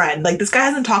whatever friend. Like, this guy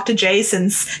hasn't talked to Jay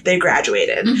since they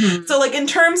graduated. So like, in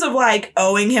terms of like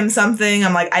owing him something,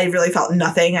 I'm like, I really felt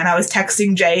nothing. And I was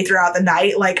texting Jay throughout the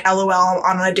night, like, LOL,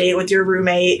 on a date with your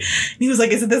roommate. And he was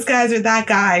like, is it this guy or that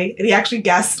guy? And he actually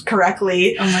guessed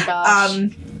correctly. Oh my gosh.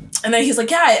 And then he's like,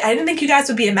 yeah, I didn't think you guys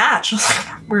would be a match. I was like,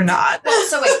 we're not. Well,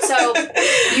 so wait, so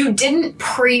you didn't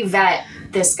pre-vet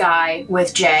this guy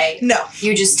with Jay. No.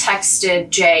 You just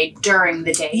texted Jay during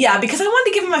the date. Yeah, because I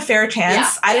wanted to give him a fair chance.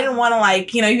 Yeah. I didn't want to,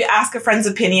 like, you know, you ask a friend's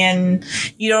opinion,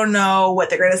 you don't know what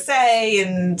they're going to say,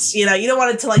 and, you know, you don't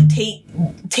want it to, like,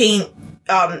 taint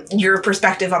your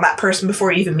perspective on that person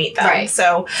before you even meet them. Right.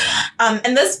 So,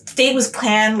 and this date was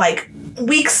planned, like,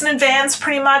 weeks in advance,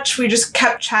 pretty much. We just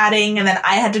kept chatting, and then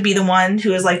I had to be the one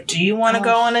who was like, do you want to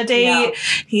go on a date?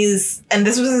 Yeah. And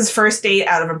this was his first date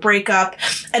out of a breakup.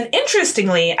 And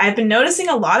interestingly, I've been noticing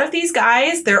a lot of these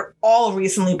guys, they're all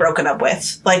recently broken up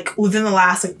with, like, within the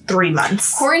last, like, 3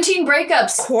 months. Quarantine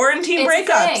breakups. Quarantine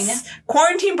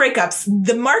breakups.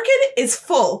 The market is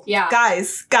full. Yeah.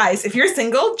 Guys, if you're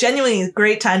single, genuinely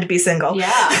great time to be single.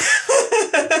 Yeah.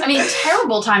 I mean,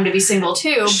 terrible time to be single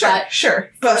too,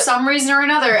 Sure. But for some reason or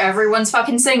another, everyone's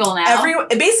fucking single now.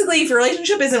 Basically, if your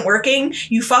relationship isn't working,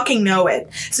 you fucking know it.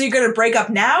 So you're gonna break up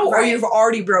now, or you've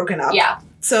already broken up. Yeah.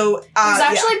 So there's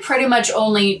actually pretty much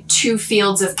only two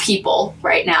fields of people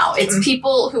right now. It's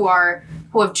people who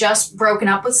have just broken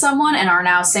up with someone and are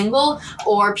now single,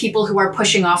 or people who are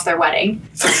pushing off their wedding.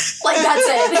 Like, that's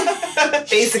it.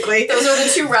 Basically. Those are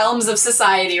the two realms of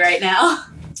society right now.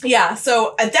 Yeah,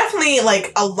 so definitely,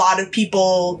 like, a lot of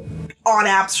people on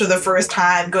apps for the first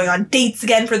time, going on dates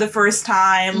again for the first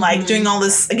time, like, doing all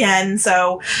this again,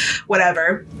 so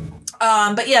whatever.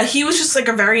 But yeah, he was just like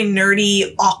a very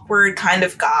nerdy, awkward kind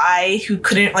of guy who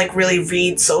couldn't like really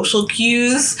read social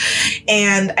cues.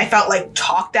 And I felt like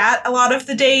talked at a lot of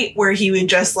the date, where he would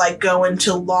just like go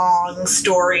into long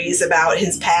stories about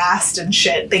his past and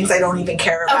shit, things I don't even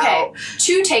care about. Okay,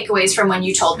 2 takeaways from when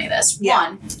you told me this.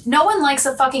 Yeah. 1, no one likes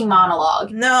a fucking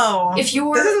monologue. No. If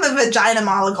you're... This isn't the vagina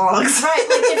monologues. Right,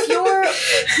 like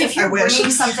if you're bringing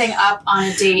something up on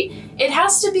a date, it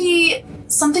has to be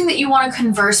something that you want to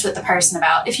converse with the person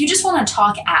about. If you just want to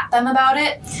talk at them about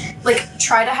it, like,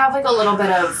 try to have like a little bit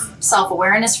of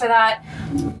self-awareness for that,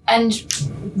 and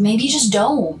maybe just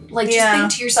don't. Like, just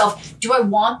think to yourself, do I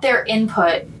want their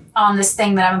input on this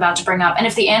thing that I'm about to bring up? And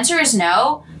if the answer is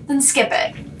no, then skip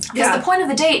it. Because the point of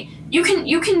the date, you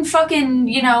can fucking,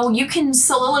 you know, you can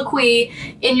soliloquy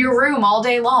in your room all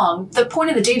day long. The point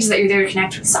of the date is that you're there to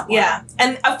connect with someone. Yeah.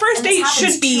 And a first date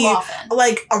should be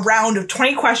like a round of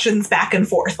 20 questions back and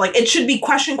forth. Like, it should be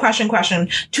question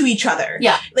to each other.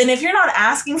 Yeah. And if you're not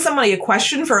asking somebody a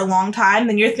question for a long time,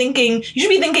 then you should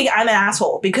be thinking, I'm an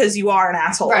asshole, because you are an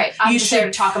asshole. Right. I'm just there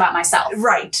to talk about myself.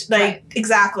 Right. Like,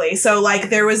 exactly. So, like,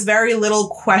 there was very little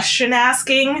question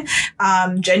asking,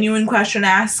 genuine question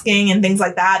asking and things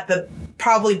like that. The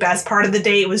probably best part of the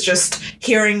date was just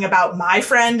hearing about my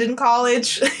friend in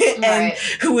college and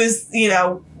who was, you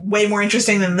know, way more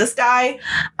interesting than this guy.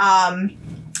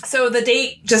 So the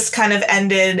date just kind of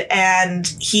ended, and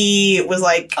he was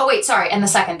like... Oh, wait, sorry. And the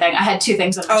second thing. I had two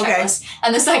things on my checklist.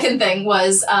 And the second thing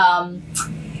was,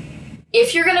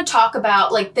 if you're going to talk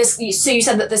about, like, this... So you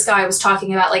said that this guy was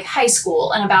talking about, like, high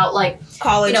school and about, like...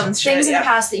 College and shit, things in the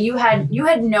past that you had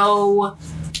no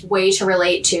way to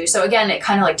relate to. So again, it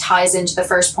kind of, like, ties into the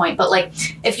first point. But, like,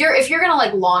 if you're going to,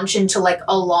 like, launch into, like,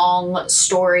 a long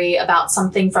story about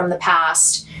something from the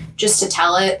past just to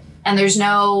tell it, and there's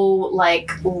no,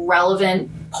 like, relevant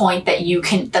point that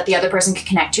the other person can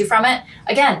connect to from it,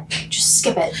 again, just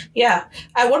skip it. Yeah.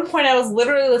 At one point, I was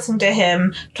literally listening to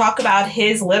him talk about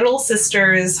his little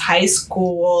sister's high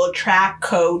school track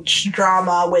coach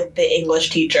drama with the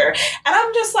English teacher. And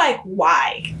I'm just like,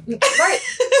 why? Right.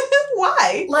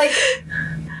 Why? Like,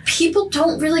 people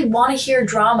don't really want to hear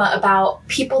drama about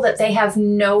people that they have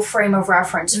no frame of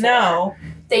reference for. No.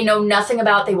 They know nothing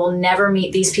about. They will never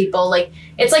meet these people. Like,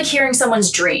 it's like hearing someone's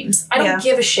dreams. I don't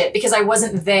give a shit because I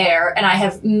wasn't there, and I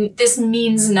have this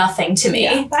means nothing to me.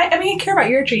 Yeah. I mean, I care about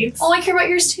your dreams. Oh, I care about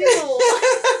yours too. No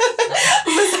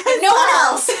one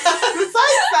else.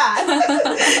 Besides that.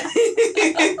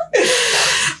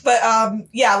 But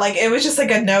yeah, like it was just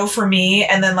like a no for me.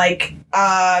 And then like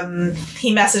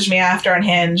he messaged me after on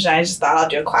Hinge, and I just thought I'll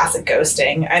do a classic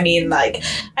ghosting. I mean, like,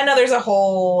 I know there's a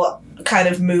whole kind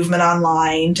of movement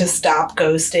online to stop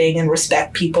ghosting and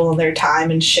respect people and their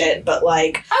time and shit, but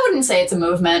like, I wouldn't say it's a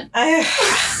movement.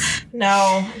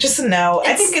 No, just a no.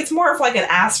 I think it's more of like an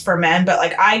ask for men, but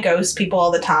like I ghost people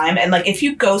all the time, and like if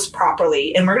you ghost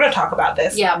properly, and we're gonna talk about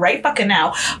this right fucking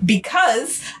now,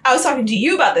 because I was talking to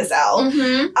you about this, Elle,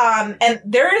 and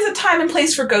there is a time and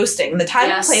place for ghosting. The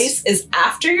time and place is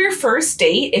after your first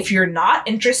date. If you're not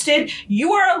interested,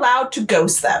 you are allowed to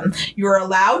ghost them. You're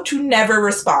allowed to never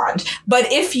respond.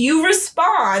 But if you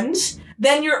respond,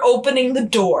 then you're opening the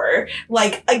door,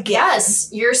 like, again. Yes,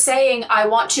 you're saying, I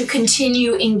want to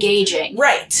continue engaging.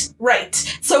 Right.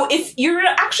 So if you're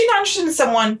actually not interested in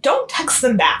someone, don't text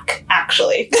them back,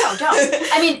 actually. No,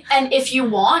 don't. I mean, and if you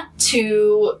want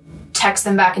to text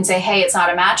them back and say, hey, it's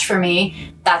not a match for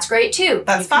me, that's great too.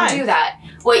 That's fine. You can do that.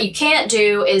 What you can't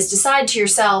do is decide to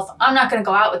yourself, I'm not going to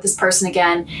go out with this person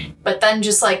again, but then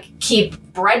just, like, keep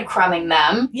breadcrumbing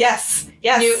them. Yes.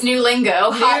 New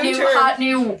lingo. Hot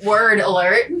new word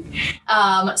alert.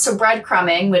 So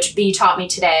breadcrumbing, which B taught me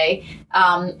today,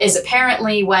 is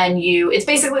apparently when it's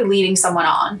basically leading someone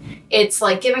on. It's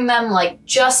like giving them like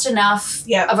just enough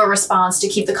of a response to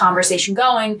keep the conversation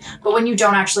going, but when you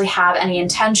don't actually have any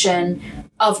intention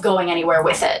of going anywhere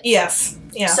with it. Yes.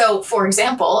 Yeah. So, for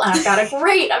example, and I've got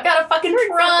a fucking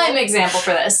prime example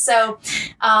for this. So,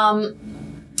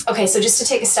 okay, so just to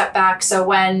take a step back. So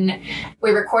when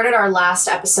we recorded our last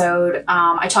episode,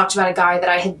 I talked about a guy that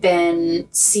I had been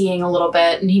seeing a little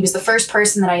bit, and he was the first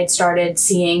person that I had started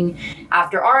seeing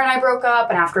after R and I broke up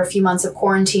and after a few months of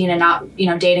quarantine and not,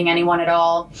 dating anyone at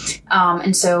all.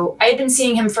 And so I had been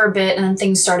seeing him for a bit, and then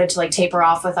things started to like taper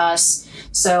off with us.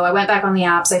 So I went back on the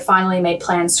apps. I finally made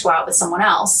plans to go out with someone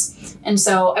else. And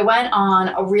so I went on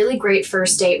a really great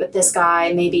first date with this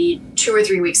guy maybe 2 or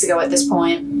 3 weeks ago at this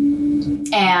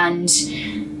point. And,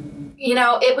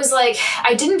 it was like,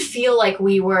 I didn't feel like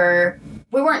we weren't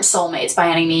soulmates by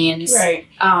any means. Right.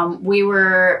 We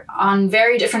were on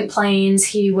very different planes.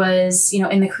 He was,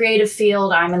 in the creative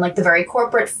field. I'm in like the very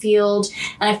corporate field.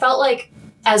 And I felt like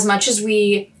as much as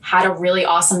we had a really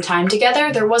awesome time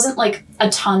together, there wasn't like a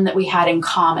ton that we had in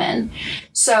common.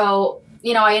 So,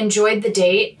 I enjoyed the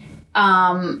date.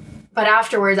 But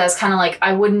afterwards I was kind of like,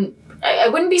 I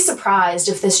wouldn't be surprised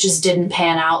if this just didn't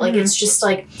pan out. Like, it's just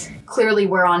like, clearly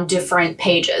we're on different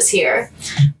pages here.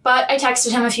 But I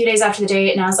texted him a few days after the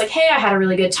date, and I was like, hey, I had a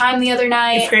really good time the other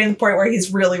night. It's getting to the point where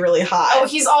he's really, really hot. Oh,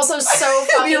 he's also so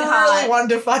fucking hot. You really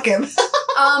wanted to fuck him.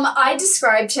 I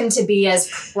described him to be as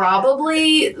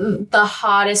probably the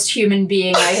hottest human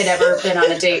being I had ever been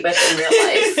on a date with in real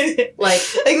life. Like,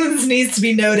 I think this needs to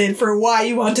be noted for why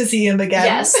you want to see him again.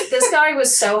 Yes, this guy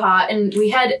was so hot, and we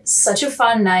had such a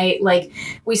fun night. Like,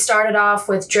 we started off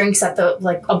with drinks at the,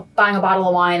 like, buying a bottle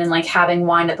of wine and, like, having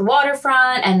wine at the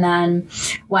waterfront, and then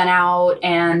went out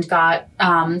and got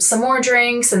some more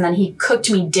drinks, and then he cooked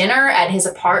me dinner at his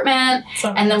apartment,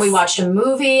 and then we watched a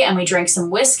movie, and we drank some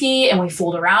whiskey, and we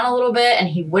fooled around a little bit, and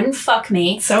he wouldn't fuck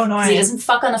me. So annoying. He doesn't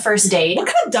fuck on the first date. What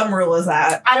kind of dumb rule is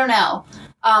that? I don't know.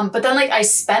 But then, like, I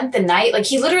spent the night, like,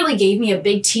 he literally gave me a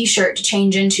big t-shirt to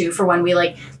change into for when we,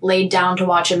 like, laid down to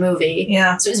watch a movie.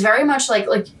 Yeah. So it was very much like,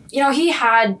 he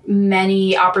had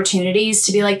many opportunities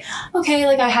to be like, okay,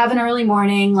 like, I have an early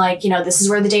morning, like, this is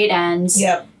where the date ends.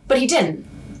 Yep. But he didn't.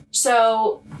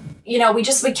 So we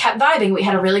kept vibing. We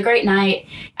had a really great night.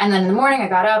 And then in the morning I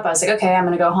got up, I was like, okay, I'm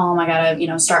going to go home. I got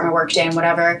to, start my work day and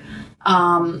whatever.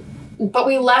 But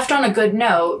we left on a good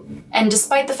note. And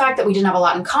despite the fact that we didn't have a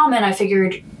lot in common, I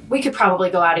figured we could probably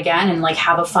go out again and like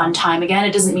have a fun time again.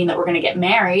 It doesn't mean that we're going to get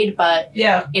married, but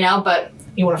but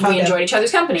you want to fuck we him. Enjoyed each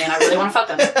other's company and I really want to fuck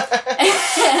them.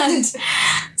 And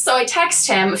so I text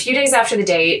him a few days after the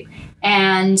date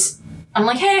and I'm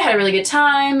like, hey, I had a really good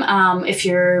time. If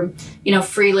you're,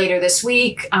 free later this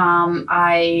week,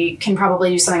 I can probably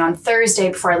do something on Thursday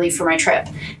before I leave for my trip.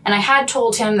 And I had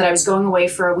told him that I was going away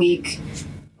for a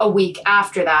week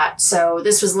after that. So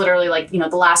this was literally like, the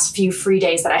last few free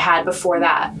days that I had before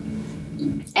that.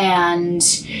 And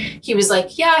he was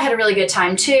like, yeah, I had a really good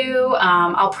time too.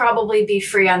 I'll probably be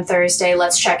free on Thursday.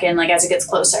 Let's check in like as it gets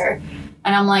closer.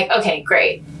 And I'm like, okay,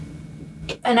 great.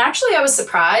 And actually I was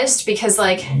surprised because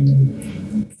like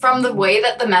from the way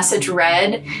that the message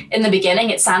read in the beginning,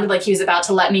 it sounded like he was about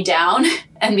to let me down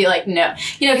and be like, no,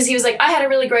 because he was like, I had a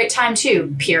really great time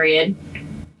too, period.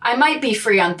 I might be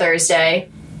free on Thursday.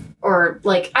 Or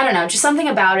like, I don't know, just something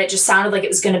about it just sounded like it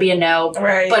was going to be a no.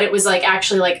 Right. But it was like,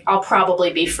 actually like, I'll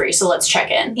probably be free. So let's check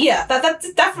in. Yeah,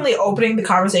 that's definitely opening the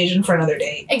conversation for another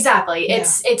date. Exactly. Yeah.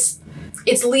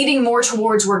 It's leading more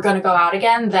towards we're going to go out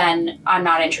again than I'm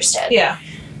not interested. Yeah.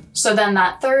 So then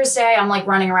that Thursday, I'm like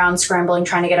running around scrambling,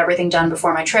 trying to get everything done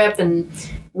before my trip. And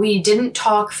we didn't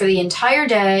talk for the entire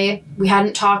day. We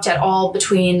hadn't talked at all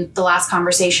between the last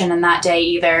conversation and that day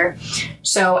either.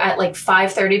 So at like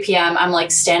 5:30 p.m., I'm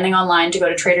like standing online to go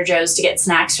to Trader Joe's to get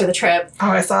snacks for the trip.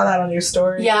 Oh, I saw that on your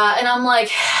story. Yeah. And I'm like,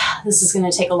 this is going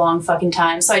to take a long fucking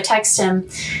time. So I text him.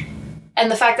 And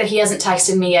the fact that he hasn't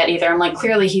texted me yet either, I'm like,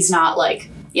 clearly he's not like,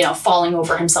 falling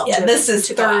over himself. Yeah, this is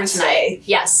Thursday.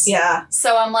 Yes. Yeah.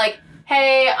 So I'm like,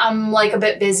 hey, I'm like a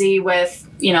bit busy with,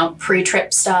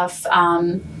 pre-trip stuff.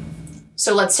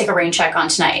 So let's take a rain check on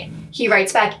tonight. He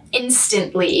writes back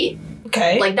instantly.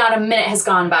 Okay. Like not a minute has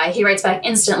gone by. He writes back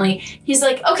instantly. He's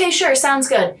like, okay, sure, sounds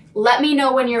good. Let me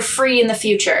know when you're free in the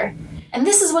future. And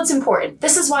this is what's important.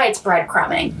 This is why it's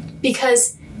breadcrumbing.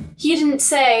 Because he didn't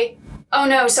say, oh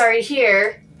no, sorry to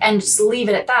hear, and just leave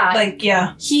it at that. Like,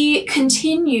 yeah. He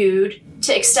continued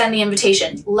to extend the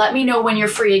invitation. Let me know when you're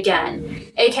free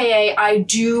again. AKA, I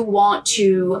do want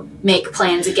to make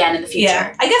plans again in the future.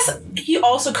 Yeah. I guess he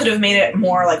also could have made it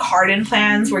more like hardened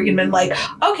plans where he'd been like,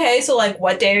 okay, so like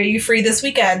what day are you free this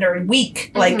weekend or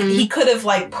week? Like he could have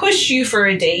like pushed you for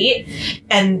a date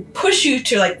and push you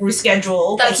to like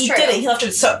reschedule. That's like he true. did it. He left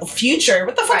it so future.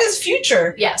 What the fuck is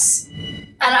future? Yes.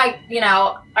 And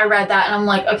I read that and I'm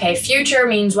like, okay, future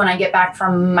means when I get back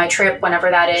from my trip, whenever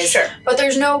that is. Sure. But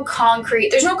there's no concrete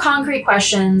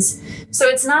questions. So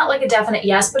it's not like a definite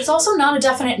yes, but it's also not a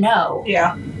definite no.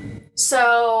 Yeah.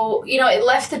 So, it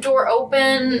left the door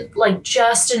open like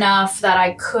just enough that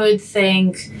I could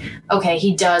think, okay,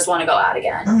 he does want to go out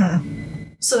again. Mm-hmm.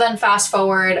 So then fast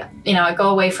forward, I go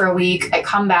away for a week, I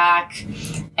come back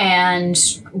and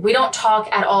we don't talk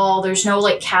at all. There's no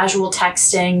like casual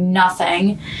texting,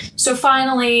 nothing. So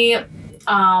finally,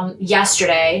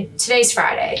 yesterday, today's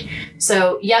Friday.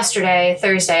 So yesterday,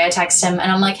 Thursday, I text him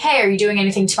and I'm like, hey, are you doing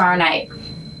anything tomorrow night?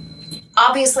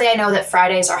 Obviously, I know that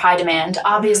Fridays are high demand.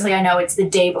 Obviously, I know it's the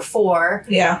day before.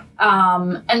 Yeah.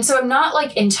 And so I'm not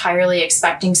like entirely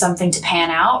expecting something to pan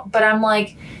out, but I'm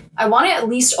like, I want to at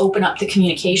least open up the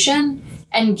communication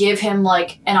and give him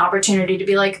like an opportunity to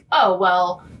be like, oh,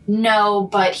 well, no,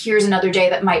 but here's another day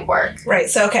that might work. Right.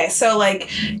 So, okay. So like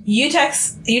you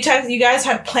guys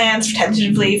had plans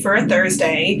tentatively for a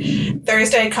Thursday.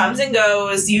 Thursday comes and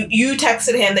goes. You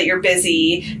texted him that you're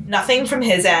busy. Nothing from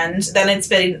his end. Then it's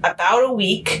been about a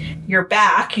week. You're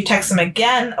back. You text him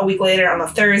again a week later on a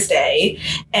Thursday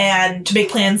and to make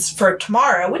plans for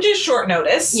tomorrow, which is short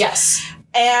notice. Yes.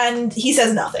 And he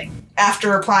says nothing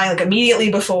after replying like immediately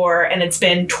before, and it's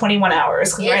been 21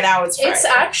 hours because right now it's Friday. It's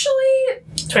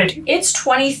actually 22. It's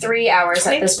 23 hours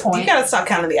at this point. You gotta stop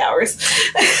counting the hours.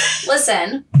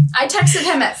 Listen, I texted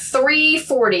him at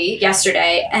 3:40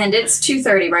 yesterday, and it's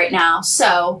 2:30 right now.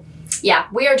 So, yeah,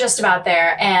 we are just about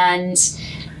there. And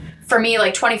for me,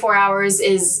 like 24 hours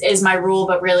is my rule,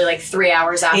 but really like 3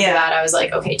 hours after that, I was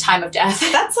like, okay, time of death.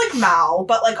 That's like Mal,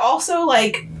 but like also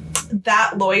like.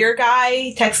 That lawyer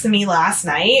guy texted me last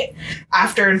night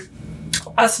after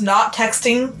us not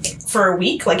texting for a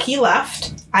week. Like, he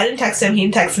left. I didn't text him. He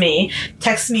didn't text me.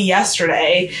 Texted me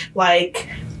yesterday. Like,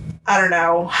 I don't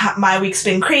know. My week's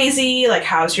been crazy. Like,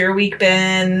 how's your week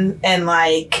been? And,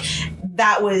 like,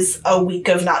 that was a week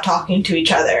of not talking to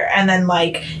each other. And then,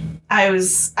 like, I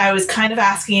was kind of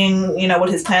asking, what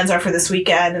his plans are for this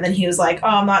weekend, and then he was like, "Oh,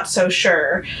 I'm not so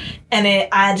sure," and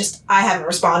I haven't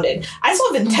responded. I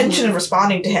still have intention of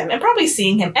responding to him and probably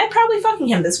seeing him and probably fucking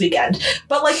him this weekend.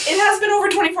 But like, it has been over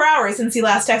 24 hours since he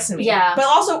last texted me. Yeah. But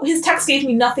also, his text gave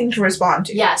me nothing to respond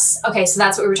to. Yes. Okay, so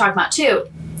that's what we were talking about too.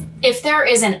 If there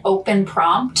is an open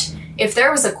prompt, if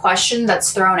there was a question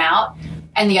that's thrown out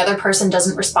and the other person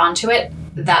doesn't respond to it,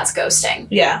 that's ghosting.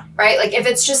 Yeah. Right? Like, if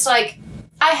it's just like,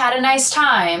 I had a nice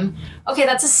time. Okay,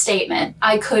 that's a statement.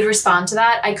 I could respond to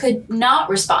that. I could not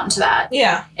respond to that.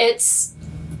 Yeah. It's,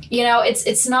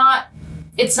 it's not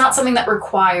something that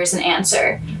requires an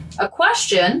answer. A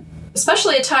question,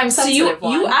 especially a time sensitive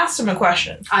one. You asked him a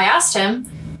question. I asked him,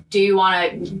 do you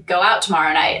want to go out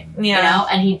tomorrow night? Yeah.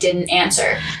 And he didn't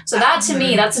answer. So that, to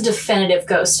me, that's a definitive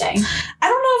ghosting. I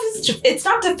don't know if it's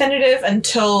not definitive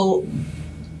until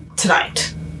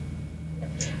tonight.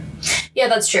 Yeah,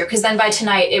 that's true. Because then by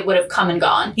tonight, it would have come and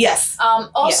gone. Yes.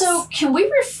 Also, Yes. Can we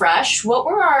refresh? What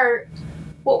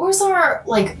was our,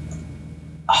 like,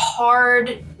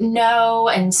 hard no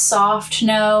and soft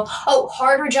no? Oh,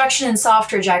 hard rejection and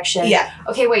soft rejection. Yeah.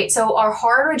 Okay, wait. So our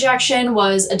hard rejection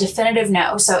was a definitive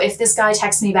no. So if this guy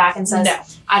texts me back and says, No.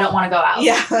 I don't want to go out.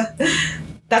 Yeah.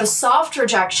 The soft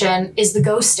rejection is the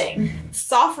ghosting.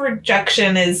 Soft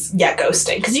rejection is,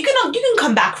 ghosting. Because you can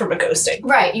come back from a ghosting.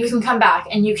 Right. You can come back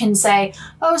and you can say,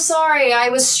 oh, sorry, I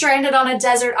was stranded on a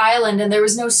desert island and there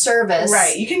was no service.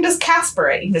 Right. You can just Casper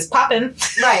it. You can just pop in.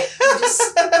 Right. You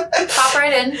just pop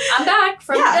right in. I'm back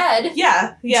from the dead.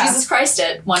 Yeah. Yeah. Jesus Christ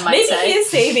it, one might Maybe say. he is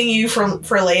saving you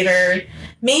for later.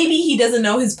 Maybe he doesn't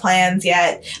know his plans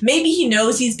yet. Maybe he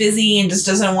knows he's busy and just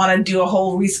doesn't want to do a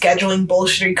whole rescheduling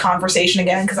bullshitty conversation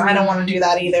again, because I don't want to do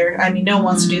that either. I mean, no one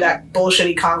wants to do that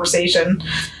bullshitty conversation.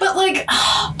 But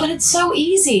but it's so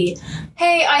easy.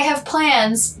 Hey, I have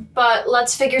plans, but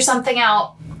let's figure something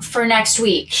out for next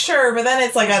week. Sure, but then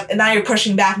it's like now you're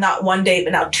pushing back not one date,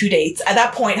 but now 2 dates. At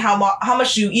that point, how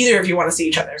much do either of you want to see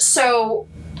each other? So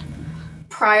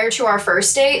prior to our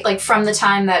first date, like from the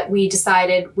time that we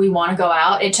decided we want to go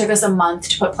out, it took us a month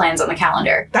to put plans on the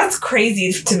calendar. That's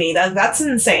crazy to me. That's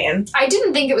insane. I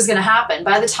didn't think it was going to happen.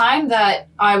 By the time that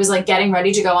I was like getting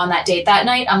ready to go on that date that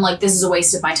night, I'm like, this is a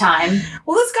waste of my time.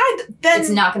 Well, this guy then It's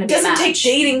not going to be a doesn't take match.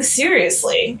 dating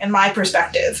seriously, in my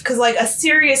perspective. Because like a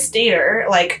serious dater,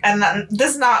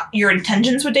 this is not your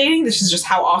intentions with dating. This is just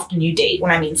how often you date. When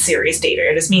I mean serious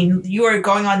dater, I just mean you are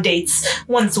going on dates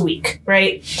once a week,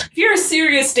 right? If you're a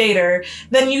serious dater,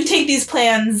 then you take these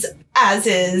plans as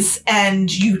is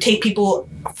and you take people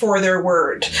for their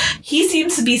word. He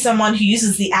seems to be someone who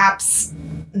uses the apps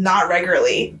not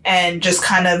regularly and just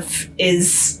kind of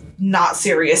is not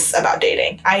serious about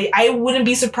dating. I wouldn't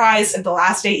be surprised if the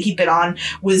last date he'd been on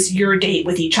was your date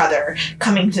with each other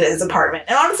coming to his apartment.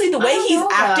 And honestly, the way he's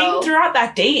acting throughout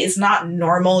that date is not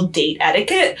normal date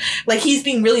etiquette. Like, he's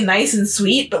being really nice and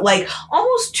sweet, but like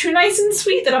almost too nice and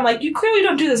sweet that I'm like, you clearly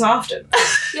don't do this often.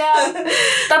 Yeah,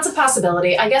 that's a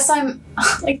possibility. I guess I'm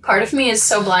like, part of me is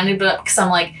so blinded because I'm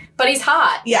like, but he's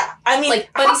hot. Yeah, I mean, like,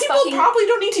 but hot people probably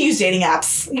don't need to use dating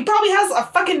apps. He probably has a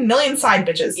fucking million side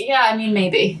bitches. Yeah, I mean,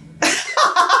 maybe.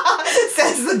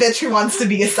 Says the bitch who wants to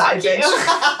be a side bitch.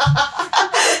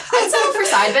 I'd settle for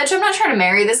side bitch. I'm not trying to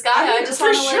marry this guy. I just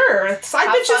want to side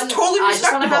bitch is totally respectable. I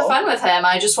just want to have fun with him.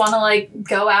 I just want to like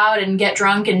go out and get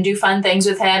drunk and do fun things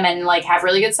with him and like have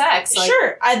really good sex. Like,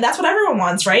 sure, and that's what everyone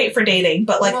wants, right? For dating,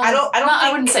 but like, well, I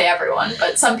wouldn't say everyone,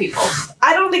 but some people.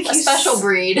 I don't think he's a special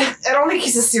breed. I don't think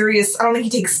he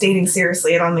takes dating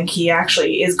seriously. I don't think he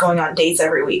actually is going on dates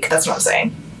every week. That's what I'm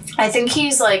saying. I think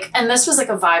he's like, and this was like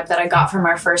a vibe that I got from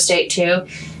our first date too.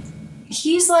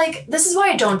 He's like, this is why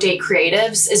I don't date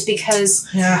creatives, is because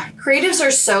creatives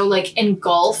are so like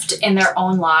engulfed in their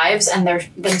own lives and their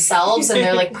themselves and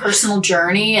their like personal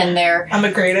journey and their I'm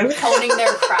a creative honing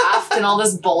their craft and all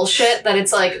this bullshit that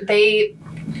it's like they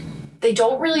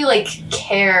don't really like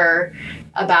care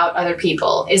about other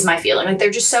people, is my feeling. Like,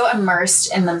 they're just so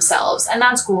immersed in themselves, and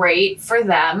that's great for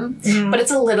them, but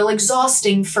it's a little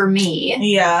exhausting for me.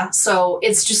 Yeah. So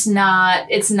it's just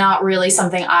not really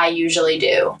something I usually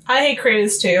do. I hate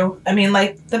creatives too. I mean,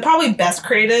 like, the probably best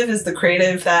creative is the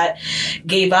creative that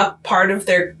gave up part of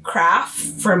their craft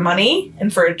for money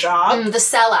and for a job. The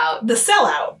sellout. The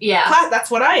sellout. Yeah. That's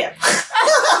what I am.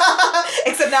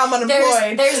 Except now I'm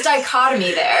unemployed. There's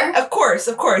dichotomy there. Of course.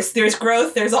 There's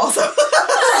growth. There's also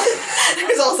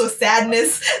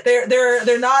sadness.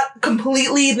 They're not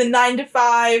completely the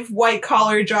 9-to-5 white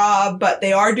collar job, but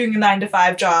they are doing a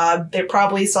 9-to-5 job. They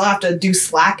probably still have to do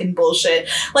Slack and bullshit.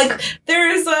 Like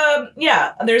there's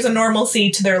a normalcy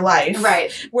to their life.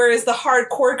 Right. Whereas the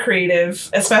hardcore creative,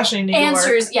 especially in New York,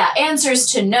 answers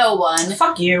to no one.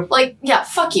 Fuck you. Like, yeah,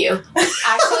 fuck you.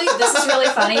 Actually, this is really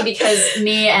funny because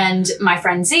me and my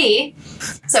friend Z,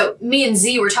 so me and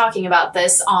Z were talking about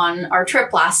this on our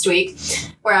trip last week,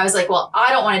 where I was like, well,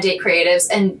 I don't want to date creatives,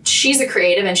 and she's a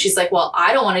creative, and she's like, well,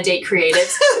 I don't want to date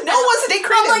creatives. No one wants to date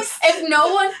creatives.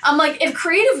 I'm like, if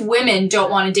creative women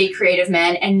don't want to date creative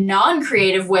men, and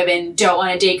non-creative women don't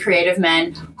want to date creative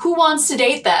men, who wants to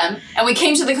date them? And we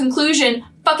came to the conclusion,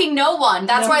 fucking no one.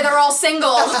 That's why they're all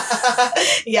single.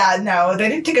 Yeah, no, they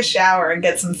didn't take a shower and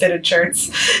get some fitted shirts.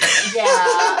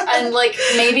 Yeah, and like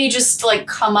maybe just like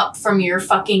come up from your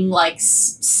fucking like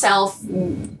self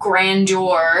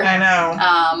grandeur. I know.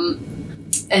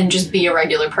 And just be a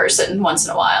regular person once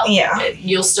in a while. Yeah.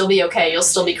 You'll still be okay. You'll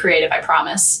still be creative, I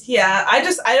promise. Yeah, I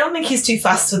don't think he's too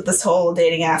fussed with this whole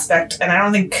dating aspect, and I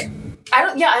don't think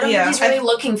he's really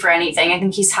looking for anything. I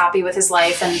think he's happy with his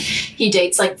life, and he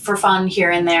dates like for fun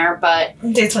here and there, but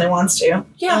he dates when he wants to.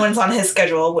 Yeah. And when it's on his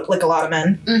schedule, like a lot of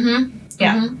men. Mm-hmm.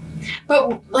 Yeah. Mm-hmm.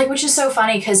 But like, which is so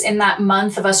funny because in that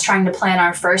month of us trying to plan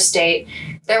our first date,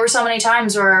 there were so many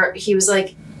times where he was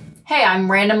like, hey,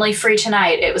 I'm randomly free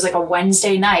tonight. It was like a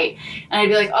Wednesday night. And I'd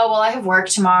be like, oh, well, I have work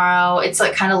tomorrow. It's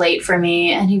like kind of late for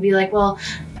me. And he'd be like, well,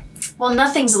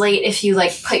 nothing's late if you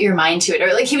like put your mind to it.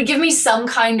 Or like he would give me some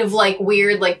kind of like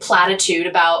weird like platitude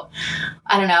about,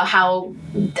 I don't know, how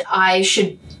I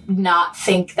should not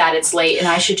think that it's late and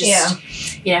I should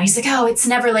just, you know, he's like, oh, it's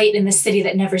never late in the city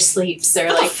that never sleeps.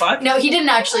 Or like, fuck? No, he didn't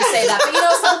actually say that, but you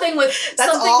know, something with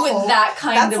that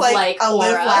kind That's of like a aura.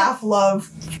 live, laugh,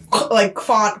 love, like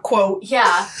font quote.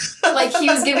 Yeah. Like he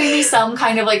was giving me some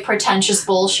kind of like pretentious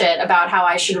bullshit about how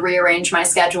I should rearrange my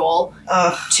schedule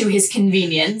to his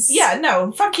convenience. Yeah,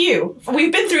 no, fuck you.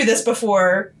 We've been through this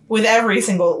before with every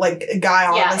single like guy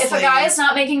on Yeah, if a guy is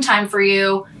not making time for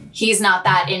you, he's not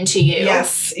that into you.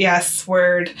 Yes,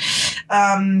 word.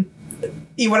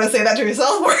 You want to say that to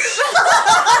yourself?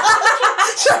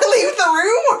 Should I leave the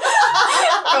room?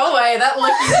 Go away. That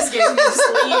look you just gave me, just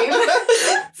leave.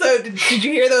 So, did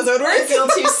you hear those own words? I feel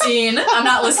too seen. I'm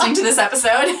not listening to this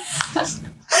episode.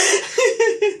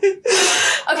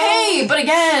 Okay, but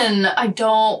again, I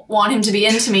don't want him to be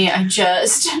into me. I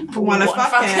just want to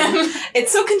fuck him.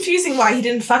 It's so confusing why he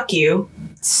didn't fuck you.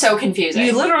 So confusing.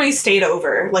 You literally stayed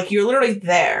over. Like, you're literally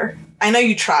there. I know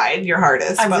you tried your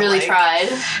hardest. I really tried.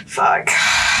 Fuck.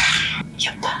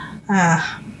 Yep.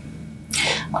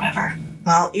 Whatever.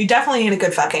 Well, you definitely need a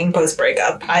good fucking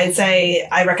post-breakup. I'd say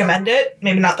I recommend it.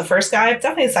 Maybe not the first guy, but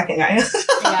definitely the second guy.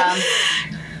 Yeah.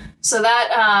 So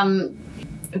that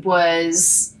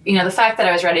was, you know, the fact that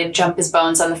I was ready to jump his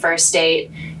bones on the first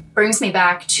date brings me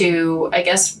back to, I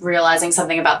guess, realizing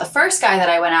something about the first guy that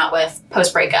I went out with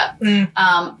post-breakup.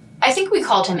 I think we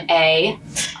called him A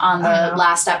on the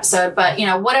last episode, but, you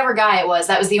know, whatever guy it was,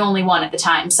 that was the only one at the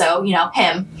time. So, you know,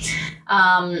 him.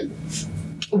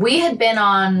 We had been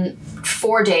on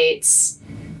 4 dates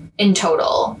in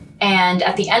total. And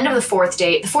at the end of the fourth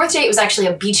date was actually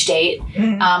a beach date.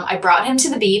 Mm-hmm. I brought him to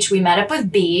the beach. We met up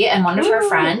with B and one of her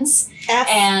friends.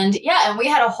 And we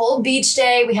had a whole beach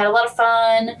day. We had a lot of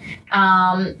fun.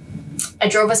 I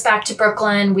drove us back to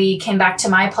Brooklyn. We came back to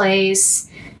my place.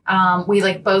 We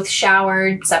like both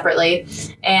showered separately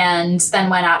and then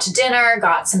went out to dinner,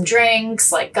 got some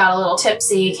drinks, like got a little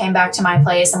tipsy, came back to my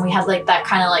place, and we had like that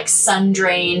kind of like sun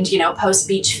drained, you know, post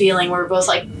beach feeling where we're both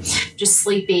like just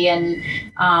sleepy, and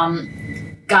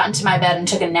got into my bed and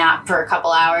took a nap for a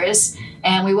couple hours.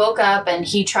 And we woke up and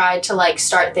he tried to like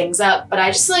start things up, but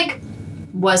I just like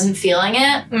wasn't feeling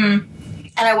it.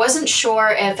 And I wasn't sure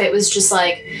if it was just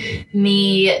like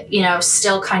me, you know,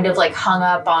 still kind of like hung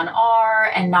up on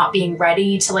R and not being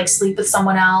ready to like sleep with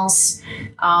someone else,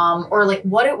 or like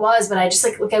what it was, but I just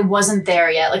like I wasn't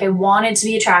there yet. Like I wanted to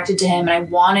be attracted to him and I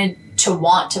wanted to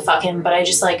want to fuck him, but I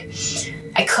just like,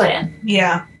 I couldn't.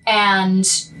 Yeah. And,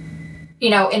 you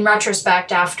know, in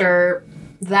retrospect, after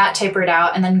that tapered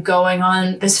out and then going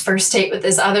on this first date with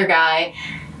this other guy,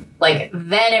 like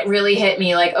then it really hit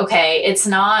me like, okay, it's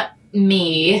not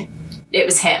me, it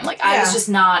was him. Like I was just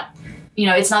not, you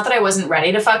know, it's not that I wasn't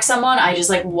ready to fuck someone, I just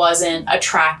like wasn't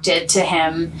attracted to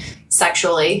him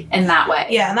sexually in that way.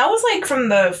 Yeah, and that was like from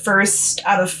the first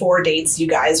out of 4 dates you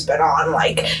guys been on.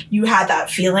 Like, you had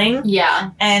that feeling.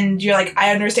 Yeah. And you're like,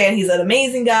 I understand he's an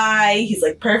amazing guy. He's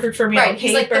like perfect for me on paper.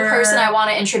 He's like the person I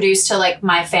want to introduce to like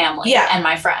my family and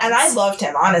my friends. And I loved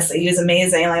him, honestly. He was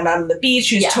amazing. Like, I met him on the beach.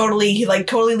 He totally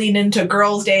leaned into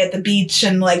girls' day at the beach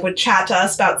and like would chat to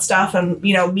us about stuff and,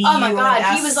 you know, me. Oh my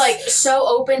God. He was like so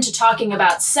open to talking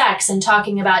about sex and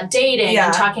talking about dating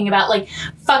and talking about like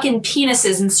fucking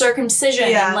penises and circumcision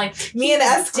and like me and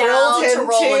S grilled him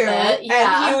too.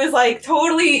 And he was like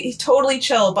totally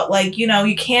chill, but like, you know,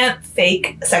 you can't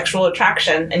fake sexual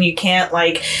attraction and you can't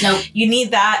like you need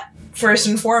that first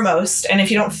and foremost. And if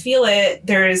you don't feel it,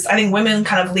 I think women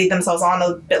kind of lead themselves on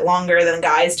a bit longer than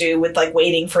guys do with like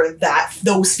waiting for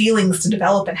those feelings to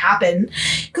develop and happen,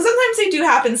 because sometimes they do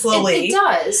happen slowly. It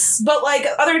does, but like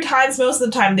other times, most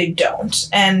of the time they don't,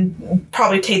 and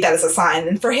probably take that as a sign.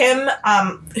 And for him,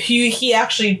 he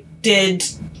actually did,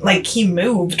 like, he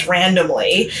moved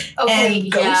randomly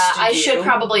and ghosted I should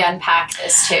probably unpack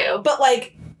this too. But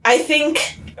like, I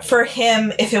think for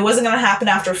him, if it wasn't going to happen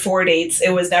after 4 dates,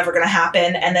 it was never going to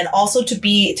happen. And then also to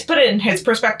put it in his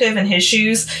perspective, in his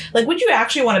shoes, like, would you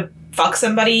actually want to fuck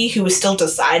somebody who was still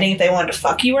deciding if they wanted to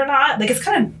fuck you or not? Like, it's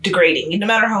kind of degrading, no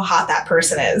matter how hot that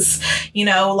person is. You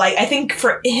know, like, I think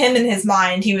for him in his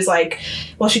mind, he was like,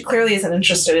 well, she clearly isn't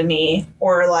interested in me,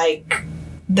 or like,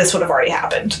 this would have already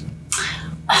happened.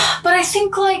 But I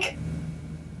think, like,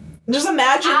 just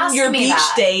imagine your beach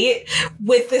date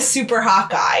with this super hot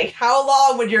guy. How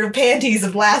long would your panties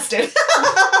have lasted?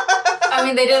 I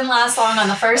mean, they didn't last long on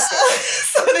the first date.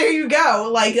 So there you go.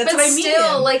 Like, that's what I mean. But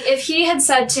still, like, if he had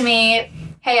said to me,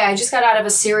 hey, I just got out of a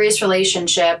serious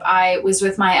relationship. I was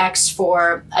with my ex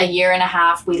for a year and a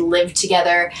half. We lived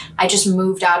together. I just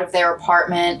moved out of their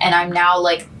apartment, and I'm now,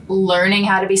 like, learning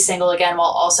how to be single again while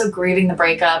also grieving the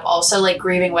breakup, also like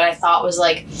grieving what I thought was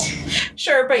like,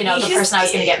 sure, but you know, the person I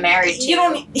was going to get married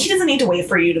to. He doesn't need to wait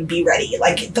for you to be ready.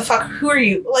 Like, the fuck, who are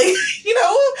you? Like, you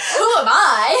know, who am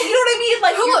I? You know what I mean?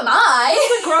 Like, who am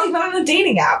I? You're a girl not on a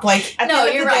dating app. Like, at the end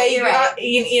of the day, you're right. Not,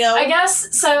 you know, I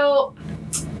guess so.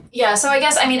 Yeah, so I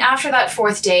guess, I mean, after that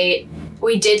 4th date,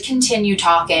 we did continue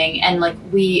talking, and like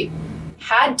we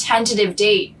had tentative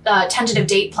date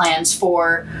plans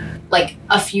for like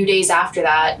a few days after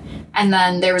that. And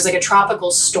then there was like a tropical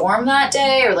storm that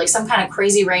day, or like some kind of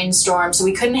crazy rainstorm. So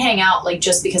we couldn't hang out like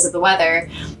just because of the weather.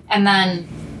 And then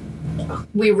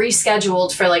we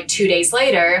rescheduled for like 2 days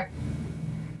later.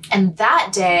 And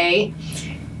that day,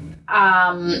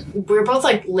 we were both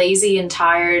like lazy and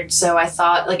tired. So I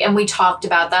thought like, and we talked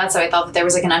about that. So I thought that there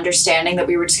was like an understanding that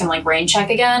we were just gonna like rain check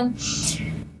again.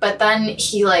 But then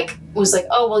he like was like,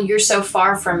 oh, well, you're so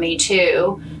far from me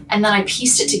too. And then I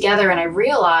pieced it together and I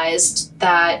realized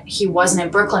that he wasn't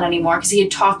in Brooklyn anymore, because he had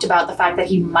talked about the fact that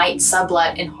he might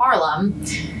sublet in Harlem.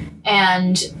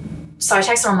 And so I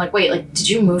texted him, I'm like, wait, like, did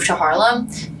you move to Harlem?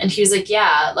 And he was like,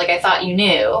 yeah, like, I thought you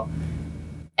knew.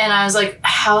 And I was like,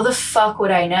 how the fuck would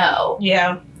I know?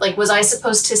 Yeah. Like, was I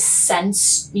supposed to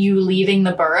sense you leaving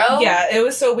the borough? Yeah, it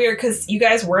was so weird because you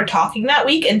guys were talking that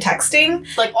week and texting.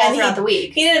 Like, all throughout the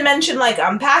week. He didn't mention, like,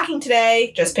 I'm packing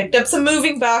today, just picked up some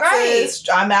moving boxes.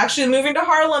 Right. I'm actually moving to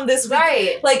Harlem this week.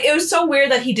 Right. Like, it was so weird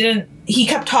that he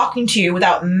kept talking to you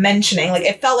without mentioning. Like,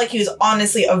 it felt like he was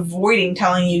honestly avoiding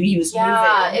telling you he was moving.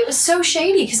 Yeah, it was so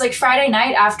shady because, like, Friday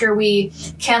night after we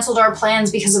canceled our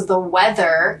plans because of the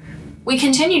weather, we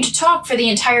continued to talk for the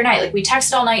entire night. Like, we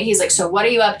texted all night. He's like, so what are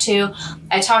you up to?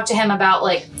 I talked to him about,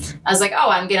 like, I was like,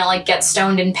 oh, I'm gonna, like, get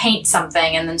stoned and paint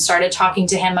something. And then started talking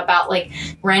to him about, like,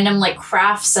 random, like,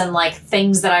 crafts and, like,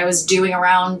 things that I was doing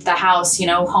around the house, you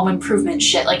know, home improvement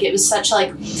shit. Like, it was such,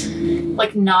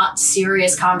 like not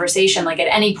serious conversation. Like, at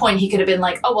any point he could have been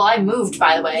like, oh, well, I moved,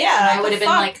 by the way. Yeah. And I would have been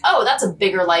like, oh, that's a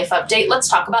bigger life update. Let's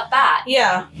talk about that.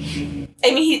 Yeah. I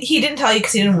mean, he didn't tell you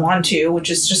because he didn't want to, which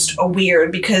is just a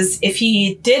weird, because if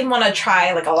he did want to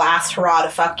try, like, a last hurrah to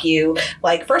fuck you,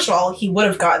 like, first of all, he would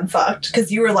have gotten fucked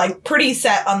because you were, like, pretty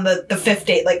set on the 5th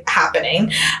date, like,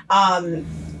 happening.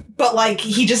 But, like,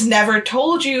 he just never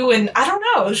told you, and I don't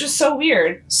know, it was just so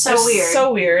weird.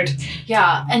 So weird.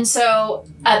 Yeah, and so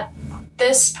at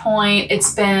this point,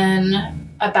 it's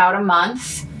been about a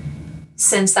month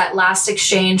since that last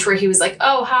exchange where he was like,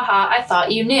 oh, haha, I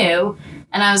thought you knew.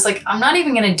 And I was like, I'm not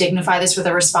even going to dignify this with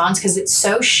a response because it's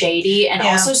so shady and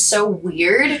also so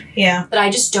weird that I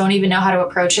just don't even know how to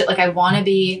approach it. Like, I want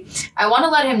to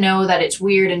let him know that it's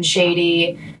weird and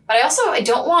shady, but I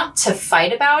don't want to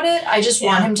fight about it. I just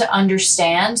want him to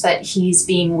understand that he's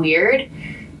being weird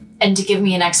and to give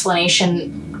me an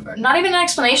explanation. Not even an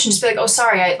explanation, just be like, oh,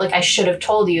 sorry, I should have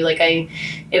told you. Like,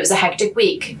 it was a hectic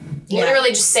week. Literally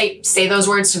just say those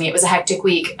words to me. It was a hectic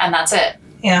week, and that's it.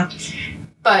 Yeah.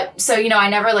 But, so, I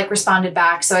never, responded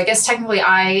back. So I guess technically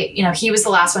he was the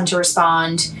last one to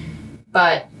respond.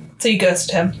 But... So you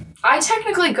ghosted him? I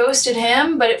technically ghosted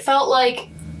him, but it felt like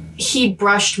he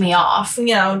brushed me off.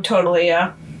 Totally,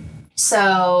 yeah.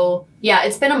 So, yeah,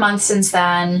 it's been a month since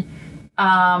then.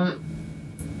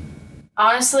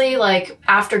 Honestly,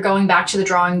 after going back to the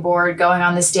drawing board, going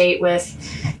on this date with,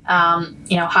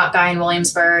 hot guy in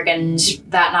Williamsburg and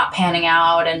that not panning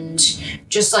out and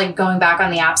just, going back on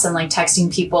the apps and,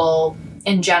 texting people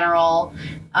in general,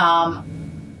 I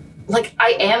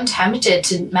am tempted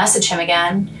to message him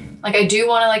again. I do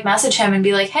want to, message him and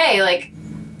be like, hey,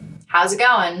 how's it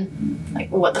going?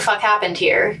 What the fuck happened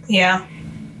here? Yeah.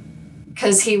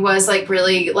 Because he was,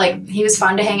 really, he was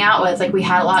fun to hang out with. We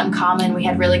had a lot in common. We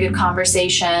had really good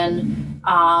conversation.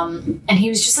 And he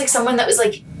was just, someone that was,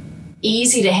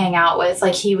 easy to hang out with.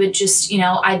 He would just,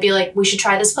 I'd be like, we should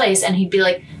try this place. And he'd be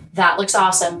like, that looks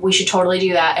awesome. We should totally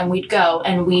do that. And we'd go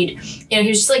and he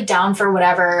was just down for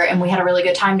whatever. And we had a really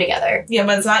good time together. Yeah,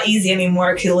 but it's not easy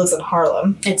anymore because he lives in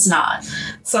Harlem. It's not.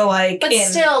 So but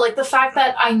still, the fact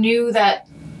that I knew that,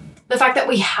 the fact that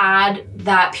we had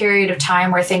that period of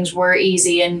time where things were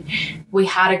easy and we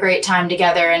had a great time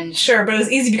together. And sure, but it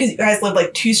was easy because you guys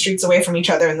lived 2 streets away from each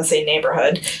other in the same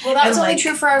neighborhood. Well, that was only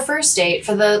true for our first date.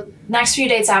 For the next few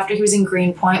dates after, he was in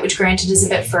Greenpoint, which granted is a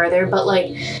bit further, but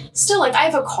still, I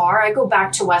have a car. I go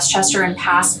back to Westchester and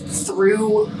pass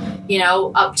through,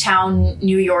 uptown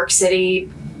New York City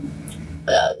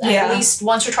at least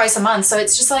once or twice a month. So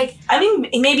it's just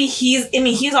maybe he's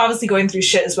obviously going through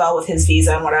shit as well with his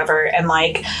visa and whatever. And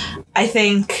I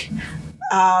think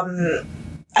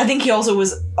he also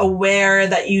was aware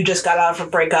that you just got out of a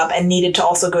breakup and needed to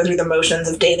also go through the motions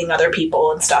of dating other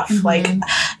people and stuff. Mm-hmm.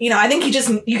 I think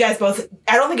you guys both,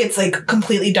 I don't think it's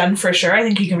completely done for sure. I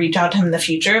think you can reach out to him in the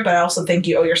future, but I also think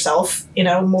you owe yourself,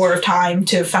 more time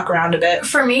to fuck around a bit.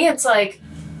 For me, it's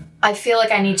I feel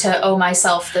like I need to owe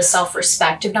myself the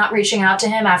self-respect of not reaching out to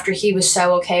him after he was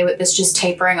so okay with this just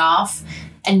tapering off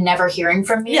and never hearing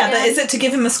from me. Yeah, again. but is it to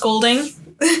give him a scolding?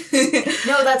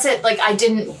 No, that's it. I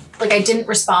didn't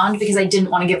respond because I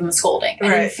didn't want to give him a scolding. I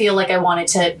didn't feel like I wanted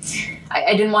to.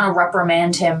 I didn't want to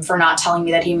reprimand him for not telling me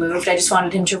that he moved. I just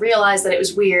wanted him to realize that it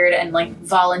was weird and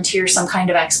volunteer some kind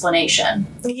of explanation.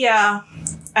 Yeah,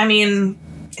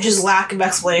 his lack of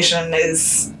explanation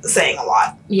is saying a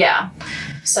lot. Yeah.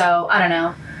 So, I don't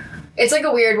know. It's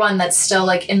a weird one that's still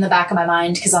in the back of my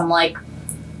mind because I'm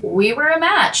we were a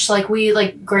match.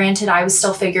 Granted, I was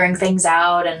still figuring things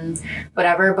out and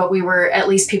whatever, but we were at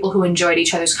least people who enjoyed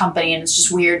each other's company, and it's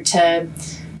just weird to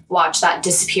watch that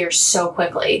disappear so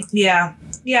quickly. Yeah.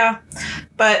 Yeah.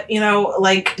 But,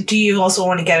 do you also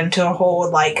want to get into a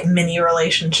whole, mini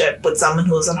relationship with someone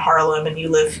who lives in Harlem and you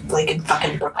live, in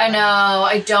fucking Brooklyn? I know.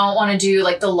 I don't want to do,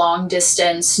 the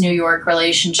long-distance New York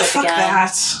relationship Fuck again.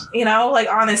 That.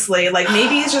 Honestly,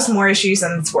 maybe it's just more issues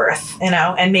than it's worth,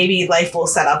 and maybe life will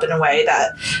set up in a way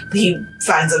that he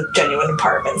finds a genuine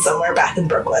apartment somewhere back in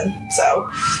Brooklyn. So.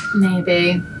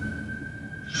 Maybe.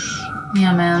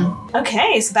 Yeah, man.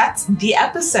 Okay, so that's the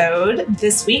episode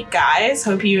this week, guys.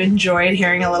 Hope you enjoyed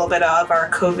hearing a little bit of our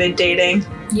COVID dating.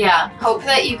 Yeah, hope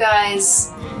that you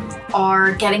guys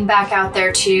are getting back out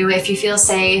there too if you feel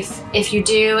safe. If you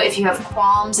do, if you have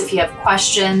qualms, if you have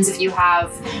questions, if you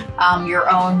have your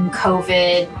own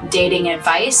COVID dating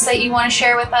advice that you want to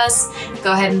share with us,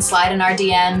 go ahead and slide in our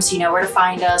DMs. You know where to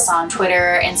find us on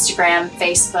Twitter, Instagram,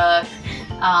 Facebook.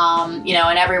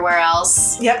 And everywhere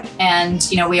else. Yep. And,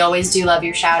 we always do love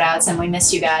your shout outs and we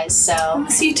miss you guys. So I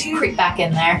miss you too. Creep back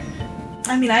in there.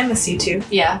 I miss you too.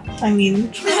 Yeah. Do you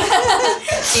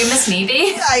miss me,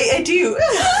 B? I do.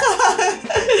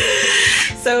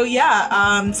 So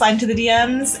yeah, slide into the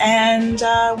DMs and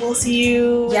we'll see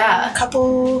you in a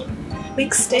couple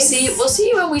weeks, days. We'll see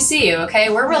you when we see you, okay?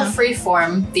 We're real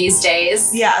freeform these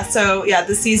days. Yeah, so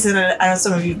this season, I know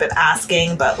some of you have been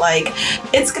asking, but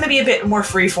it's going to be a bit more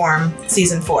freeform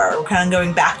season 4. We're kind of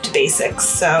going back to basics.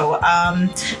 So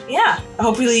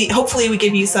hopefully we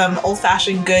give you some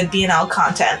old-fashioned good BNL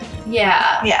content.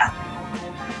 Yeah. Yeah.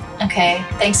 Okay,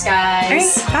 thanks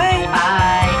guys. All right,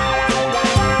 bye.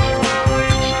 Bye.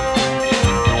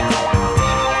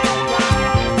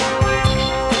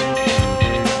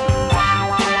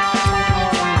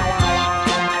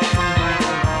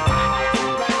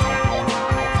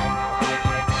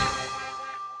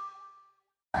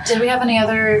 Did we have any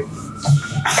other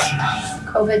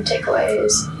COVID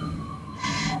takeaways?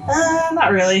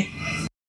 Not really.